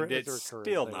concussion. It's a still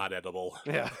recurring thing. not edible.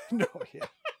 Yeah, no, yeah.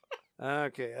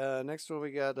 Okay, next one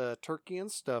we got turkey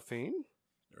and stuffing.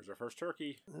 There's our first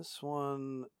turkey. This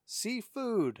one,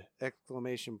 seafood!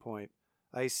 Exclamation point.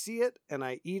 I see it and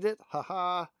I eat it.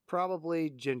 Haha. Probably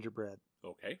gingerbread.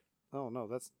 Okay. Oh no,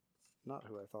 that's not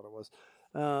who I thought it was.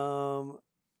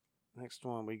 Next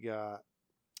one we got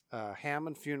ham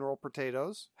and funeral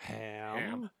potatoes.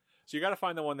 Ham. So you got to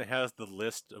find the one that has the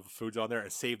list of foods on there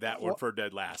and save that one for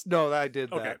dead last. No, I did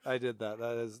that. Okay. I did that.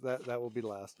 That will be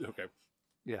last. Okay.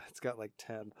 Yeah, it's got like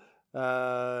 10.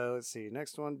 Let's see.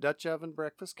 Next one, Dutch oven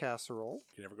breakfast casserole.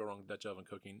 You never go wrong with Dutch oven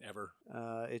cooking ever.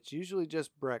 It's usually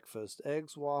just breakfast: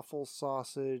 eggs, waffles,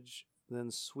 sausage,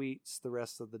 then sweets the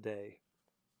rest of the day.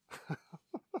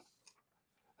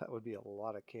 That would be a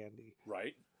lot of candy.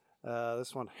 Right.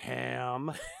 This one,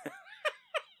 ham.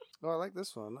 Oh, I like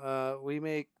this one. We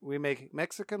make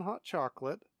Mexican hot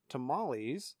chocolate,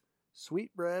 tamales,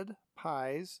 sweetbread,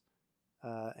 pies,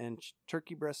 and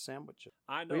turkey breast sandwiches.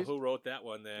 I know who wrote that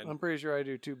one then. I'm pretty sure I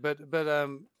do too. But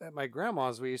at my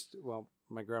grandma's,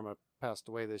 my grandma passed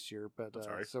away this year, but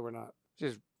so we're not.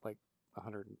 She's like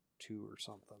 102 or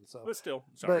something. So, but still,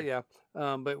 sorry. But yeah,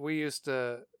 but we used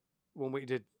to when we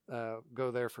did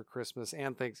go there for Christmas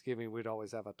and Thanksgiving, we'd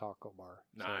always have a taco bar.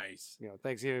 Nice. So,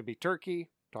 Thanksgiving would be turkey,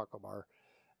 taco bar,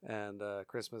 and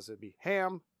Christmas would be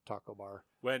ham, taco bar.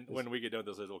 When we get done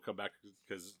with this, we'll come back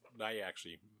because I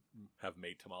actually have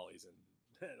made tamales and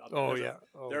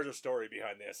there's a story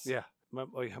behind this. Yeah,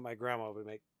 my grandma would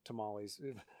make tamales.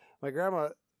 My grandma,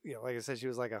 like I said, she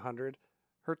was like 100.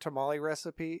 Her tamale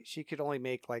recipe, she could only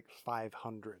make like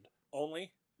 500.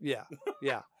 Only? Yeah,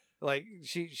 yeah. Like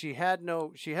she had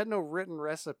no written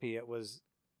recipe.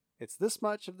 It's this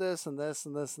much of this and this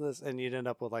and this and this, and you'd end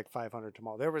up with like 500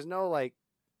 tamales. There was no like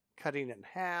cutting it in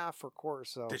half or quarter.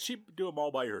 So did she do them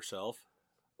all by herself?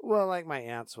 Well, like my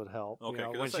aunts would help. Okay,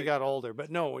 when she got older.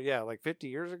 But no, yeah, like 50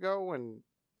 years ago when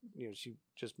she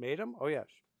just made them. Oh yeah,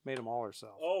 she made them all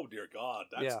herself. Oh dear God,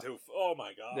 that's too. Oh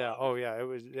my God. Yeah. Oh yeah.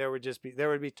 There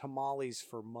would be tamales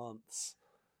for months.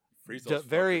 Freeze those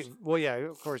well, yeah,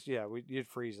 of course, yeah, you'd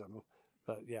freeze them,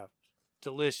 but yeah,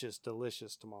 delicious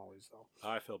tamales though.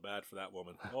 I feel bad for that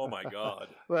woman. Oh my God.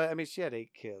 Well, I mean, she had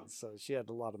 8 kids, so she had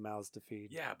a lot of mouths to feed.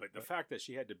 Yeah, but the fact that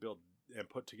she had to build and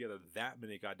put together that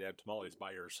many goddamn tamales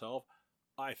by herself,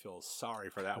 I feel sorry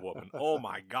for that woman. Oh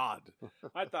my God.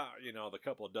 I thought, the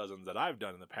couple of dozens that I've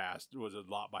done in the past was a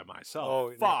lot by myself.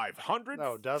 Oh, 500?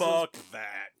 No, dozens. Fuck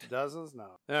that. Dozens?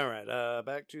 No. All right,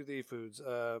 back to the foods.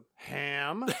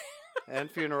 Ham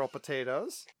and funeral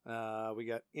potatoes. We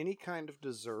got any kind of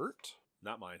dessert.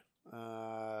 Not mine.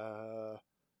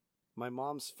 My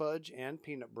mom's fudge and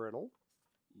peanut brittle.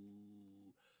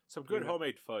 Ooh. Some good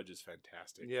homemade fudge is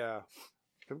fantastic. Yeah.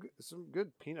 Some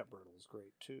good peanut brittle is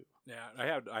great too. Yeah,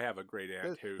 I have a great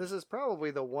aunt who. This is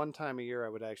probably the one time a year I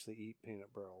would actually eat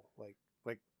peanut brittle, like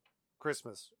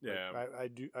Christmas. Yeah,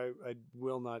 I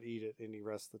will not eat it any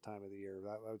rest of the time of the year.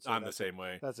 I would say I'm the same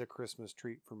way. That's a Christmas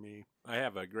treat for me. I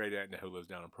have a great aunt who lives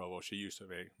down in Provo. She used to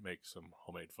make some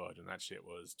homemade fudge, and that shit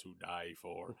was to die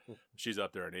for. She's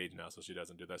up there in age now, so she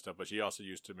doesn't do that stuff. But she also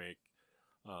used to make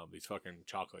these fucking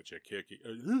chocolate chip cookies.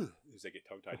 As I get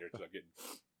tongue tied here because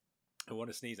I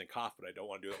want to sneeze and cough, but I don't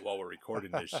want to do it while we're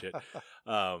recording this shit.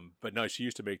 But no, she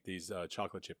used to make these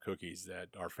chocolate chip cookies that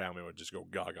our family would just go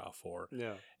gaga for.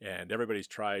 Yeah. And everybody's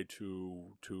tried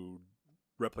to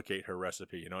replicate her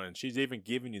recipe, and she's even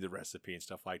giving you the recipe and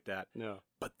stuff like that. Yeah.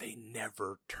 But they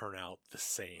never turn out the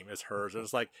same as hers. And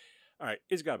it's like, all right,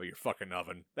 it's got to be your fucking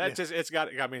oven. It's got.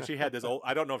 I mean, she had this old.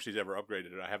 I don't know if she's ever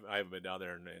upgraded it. I haven't been down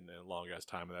there in a long ass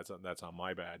time, and that's on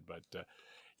my bad. But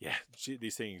yeah,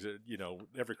 these things.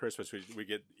 Every Christmas we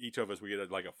get each of us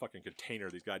like a fucking container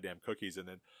of these goddamn cookies, and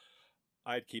then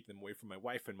I'd keep them away from my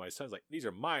wife, and my son's like, "These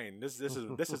are mine. This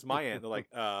is my aunt." They're like,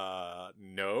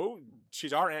 "No,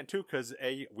 she's our aunt too, because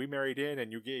we married in,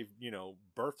 and you gave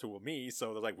birth to me,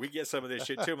 so they're like, we get some of this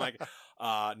shit too." I'm like,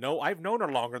 "No, I've known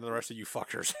her longer than the rest of you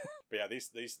fuckers." But yeah, these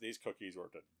cookies were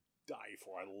to die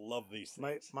for. I love these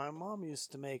things. My mom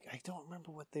used to make. I don't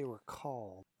remember what they were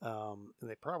called.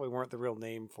 They probably weren't the real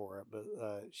name for it, but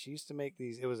she used to make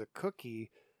these. It was a cookie,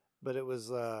 but it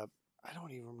was I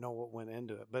don't even know what went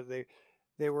into it, but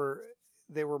they were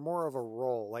more of a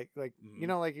roll, like like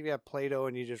if you have Play-Doh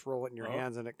and you just roll it in your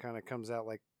hands and it kind of comes out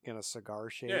like in a cigar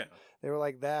shape. Yeah. They were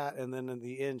like that, and then in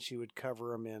the end she would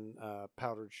cover them in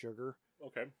powdered sugar.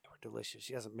 Okay. They were delicious.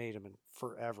 She hasn't made them in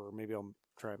forever. Maybe I'll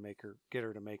try and get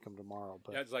her to make them tomorrow.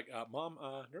 But yeah, it's like, Mom,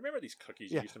 remember these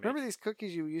cookies you used to make? Remember these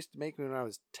cookies you used to make when I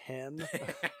was 10?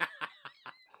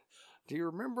 Do you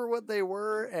remember what they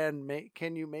were, and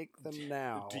can you make them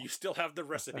now? Do you still have the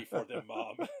recipe for them,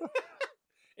 Mom?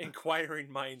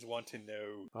 Inquiring minds want to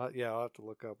know. Yeah, I'll have to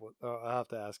look up I'll have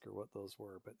to ask her what those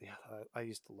were. But yeah, I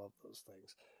used to love those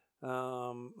things.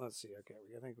 Let's see. Okay,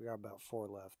 I think we got about 4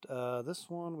 left. This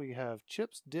one we have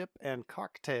chips, dip, and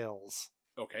cocktails.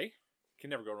 Okay, can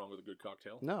never go wrong with a good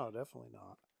cocktail. No, definitely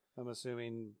not. I'm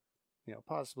assuming,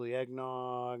 possibly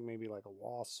eggnog, maybe like a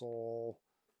wassail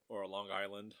or a Long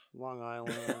Island. Long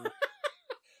Island.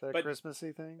 Is that a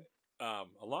Christmassy thing? A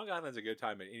Long Island's a good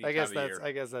time at any I guess time of that's year.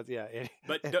 I guess that's yeah.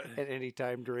 But At any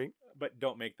time drink. But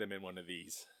don't make them in one of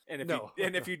these. And if No.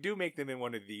 if you do make them in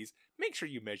one of these, make sure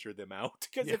you measure them out.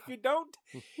 Because Yeah. if you don't,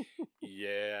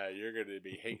 yeah, you're going to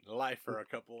be hating life for a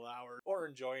couple of hours or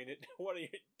enjoying it.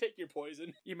 Take your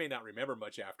poison. You may not remember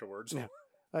much afterwards. Yeah.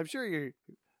 I'm sure you'd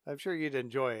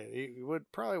enjoy it. You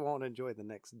probably won't enjoy the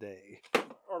next day.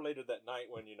 Or later that night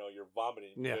when you're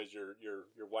vomiting Yeah. because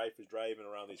your wife is driving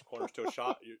around these corners to a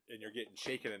shop and you're getting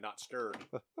shaken and not stirred.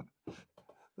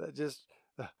 That just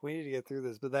we need to get through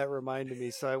this. But that reminded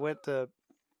me. So I went to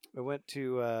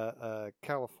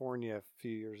California a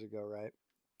few years ago, right,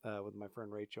 with my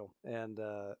friend Rachel, and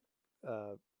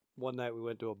one night we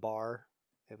went to a bar.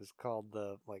 It was called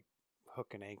the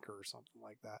Hook and Anchor or something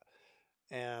like that.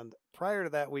 And prior to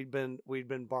that, we'd been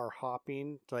bar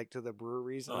hopping to the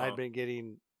breweries, and I'd been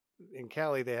getting in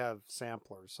Cali. They have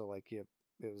samplers, so it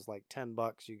was like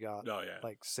 $10. You got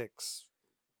 6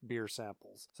 beer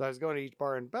samples. So I was going to each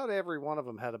bar, and about every one of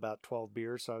them had about 12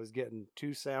 beers. So I was getting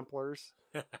 2 samplers,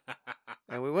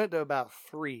 and we went to about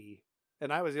 3,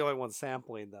 and I was the only one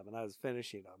sampling them, and I was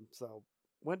finishing them. So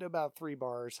went to about 3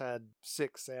 bars, had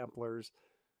 6 samplers.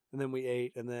 And then we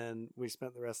ate, and then we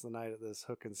spent the rest of the night at this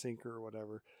Hook and Sinker or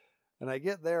whatever. And I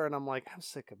get there, and I'm like, I'm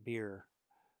sick of beer,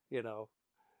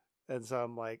 And so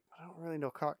I'm like, I don't really know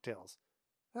cocktails.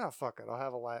 Oh, fuck it. I'll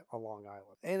have a Long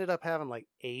Island. I ended up having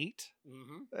 8.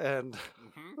 Mm-hmm. And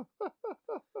Mm-hmm.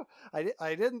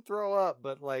 I didn't throw up,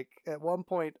 but at one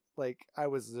point, I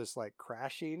was just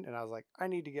crashing, and I was like, I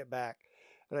need to get back.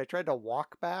 And I tried to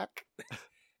walk back.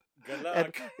 Good luck.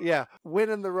 And, yeah,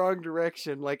 went in the wrong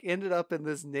direction, ended up in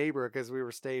this neighborhood because we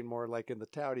were staying more in the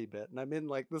touty bit. And I'm in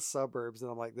the suburbs,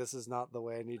 and I'm like, this is not the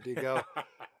way I need to go.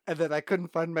 And then I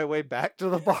couldn't find my way back to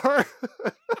the bar.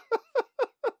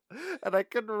 And I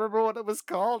couldn't remember what it was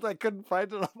called. I couldn't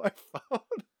find it on my phone.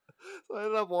 So I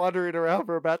ended up wandering around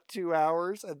for about 2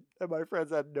 hours, and my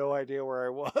friends had no idea where I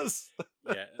was.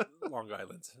 Yeah, Long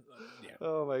Island. Yeah.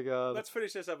 Oh my God. Let's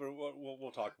finish this up and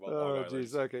we'll talk about Long Island. Oh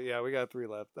jeez. Okay, yeah, we got 3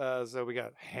 left. So we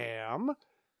got ham,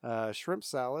 shrimp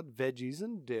salad, veggies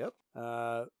and dip.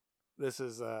 This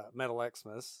is Metal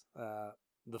Xmas.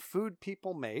 The food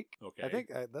people make. Okay. I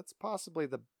think that's possibly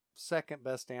the second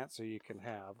best answer you can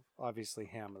have. Obviously,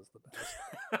 ham is the best.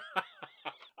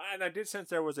 And I did sense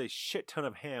there was a shit ton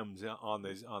of hams on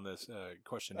this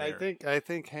questionnaire. I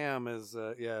think ham is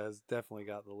has definitely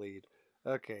got the lead.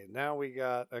 Okay, now we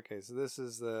got so this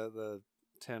is the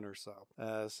 10 or so.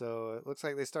 So it looks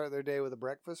like they start their day with a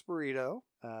breakfast burrito.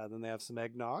 Then they have some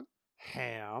eggnog,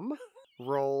 ham,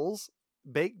 rolls,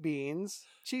 baked beans,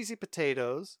 cheesy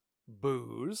potatoes,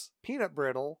 booze, peanut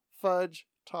brittle, fudge,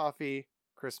 toffee,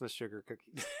 Christmas sugar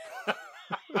cookies.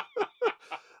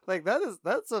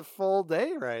 That's a full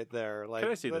day right there.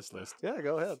 Can I see this list? Yeah,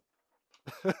 go ahead.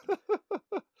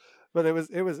 But it was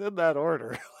in that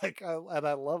order. And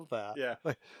I love that. Yeah.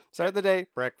 Start the day,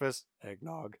 breakfast,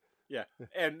 eggnog. Yeah.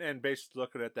 And basically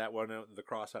looking at that one, the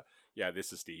cross out. Yeah,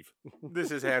 this is Steve.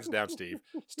 This is hands down Steve.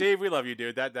 Steve, we love you,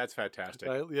 dude. That's fantastic.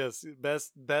 Yes,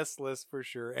 best list for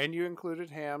sure. And you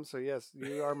included ham, so yes,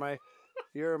 you are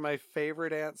my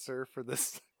favorite answer for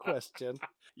this question.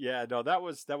 Yeah, no, that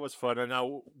was fun. And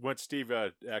now when Steve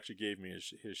actually gave me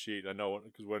his sheet, I know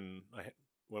because when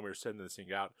we were sending this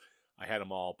thing out, I had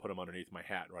put them underneath my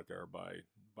hat right there by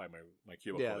my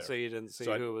cubicle. Yeah, there. so you didn't see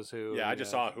who was who. Yeah, I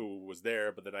just saw who was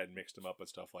there, but then I mixed them up and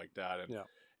stuff like that.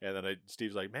 And then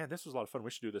Steve's like, "Man, this was a lot of fun. We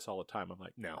should do this all the time." I'm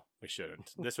like, "No, we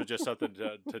shouldn't. This was just something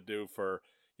to do for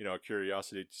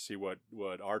curiosity to see what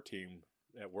our team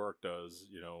at work does,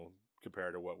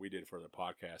 compared to what we did for the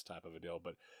podcast type of a deal."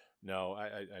 But no,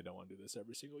 I don't want to do this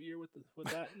every single year with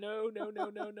that. No.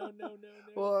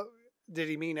 Well, did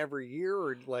he mean every year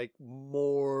or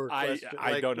more? I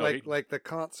don't know. Like the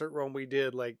concert one we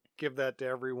did, give that to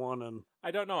everyone, and I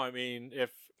don't know. I mean,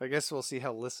 I guess we'll see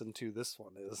how listened to this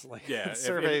one is. Yeah,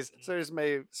 surveys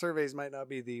might not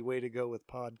be the way to go with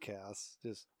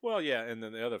podcasts. Well, yeah, and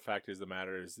then the other fact is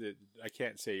that I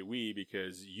can't say we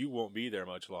because you won't be there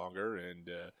much longer, and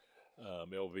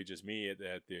it'll be just me at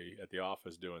the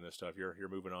office doing this stuff. You're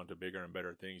moving on to bigger and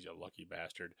better things, you lucky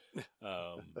bastard.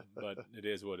 But it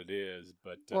is what it is.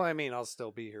 But well, I mean, I'll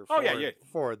still be here.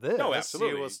 For this. No,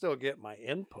 absolutely. You will still get my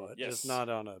input, just not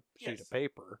on a sheet of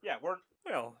paper. Yeah,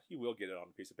 you will get it on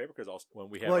a piece of paper because when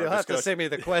we have. Well, you'll have to send me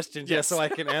the questions just so I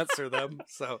can answer them.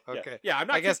 So okay, yeah, I'm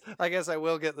not. I guess I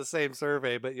will get the same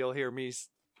survey, but you'll hear me.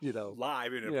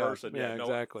 Live in person. Yeah,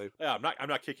 exactly. Yeah, I'm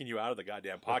not kicking you out of the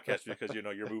goddamn podcast because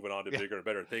you're moving on to bigger and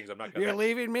better things. I'm not. You're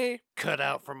leaving me? Cut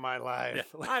out from my life.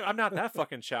 Yeah, I'm not that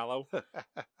fucking shallow.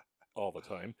 all the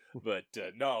time. But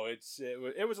no,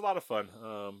 it was a lot of fun.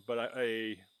 But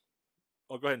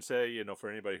I'll go ahead and say, you know, for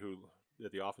anybody who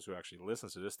at the office who actually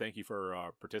listens to this, thank you for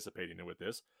participating with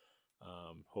this.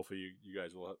 Hopefully you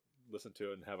guys will listen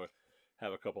to it and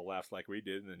have a couple laughs like we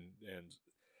did, and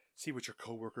see what your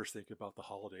coworkers think about the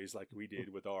holidays like we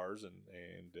did with ours.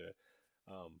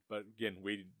 But again,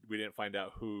 we didn't find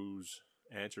out whose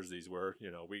answers these were. You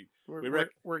know,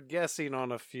 we're guessing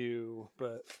on a few,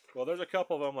 but well, there's a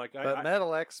couple of them like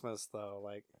Metal Xmas though,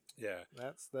 like yeah,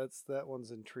 that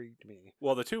one's intrigued me.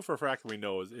 Well, the two for a fact we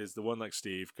know is the one like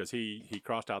Steve, because he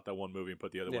crossed out that one movie and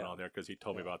put the other one on there because he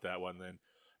told me about that one. Then,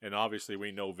 and obviously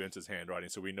we know Vince's handwriting,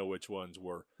 so we know which ones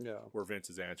were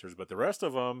Vince's answers. But the rest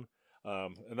of them,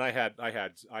 and I had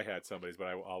somebody's, but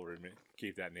I'll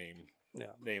keep that name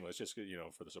nameless, just, you know,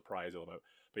 for the surprise element.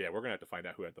 But yeah, we're gonna have to find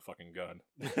out who had the fucking gun.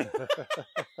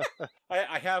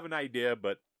 I have an idea,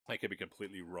 but I could be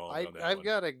completely wrong on that. I've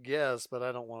got a guess, but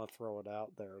I don't want to throw it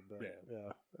out there.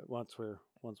 But once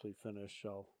we finish,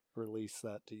 I'll release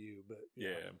that to you. But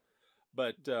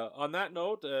But on that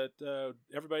note,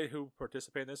 everybody who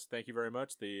participated in this, thank you very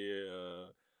much. The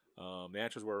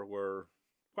answers were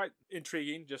quite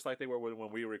intriguing, just like they were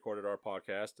when we recorded our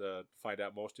podcast. Find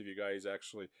out most of you guys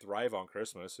actually thrive on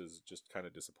Christmas is just kind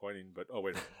of disappointing. But oh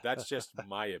wait, that's just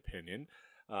my opinion.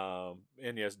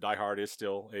 And yes, Die Hard is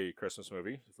still a Christmas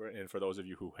movie. And for those of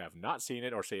you who have not seen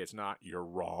it or say it's not, you're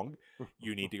wrong.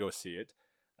 You need to go see it.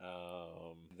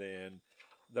 Then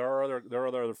there are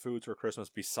other foods for Christmas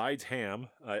besides ham.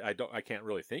 I can't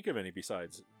really think of any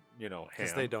besides, you know, ham.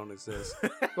 Because they don't exist.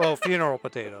 Well, funeral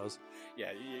potatoes.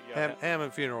 Yeah, ham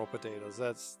and funeral potatoes.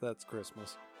 That's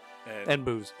Christmas. And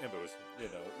booze. And booze. You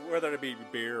know, whether it be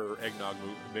beer or eggnog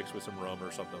mixed with some rum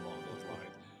or something along those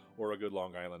lines. Or a good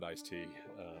Long Island iced tea.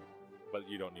 But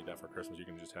you don't need that for Christmas. You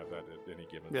can just have that at any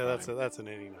given time. Yeah, that's an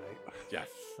any night. Yeah.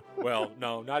 Well,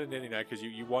 no, not an any night, because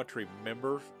you want to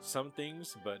remember some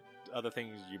things, but other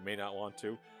things you may not want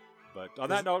to. But on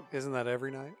that note... Isn't that every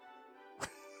night?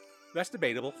 That's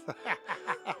debatable.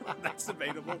 That's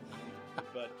debatable.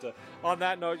 But on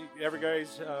that note, everybody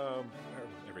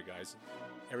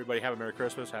have a Merry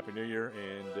Christmas, Happy New Year,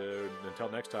 and until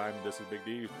next time, this is Big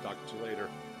D. Talk to you later.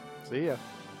 See ya.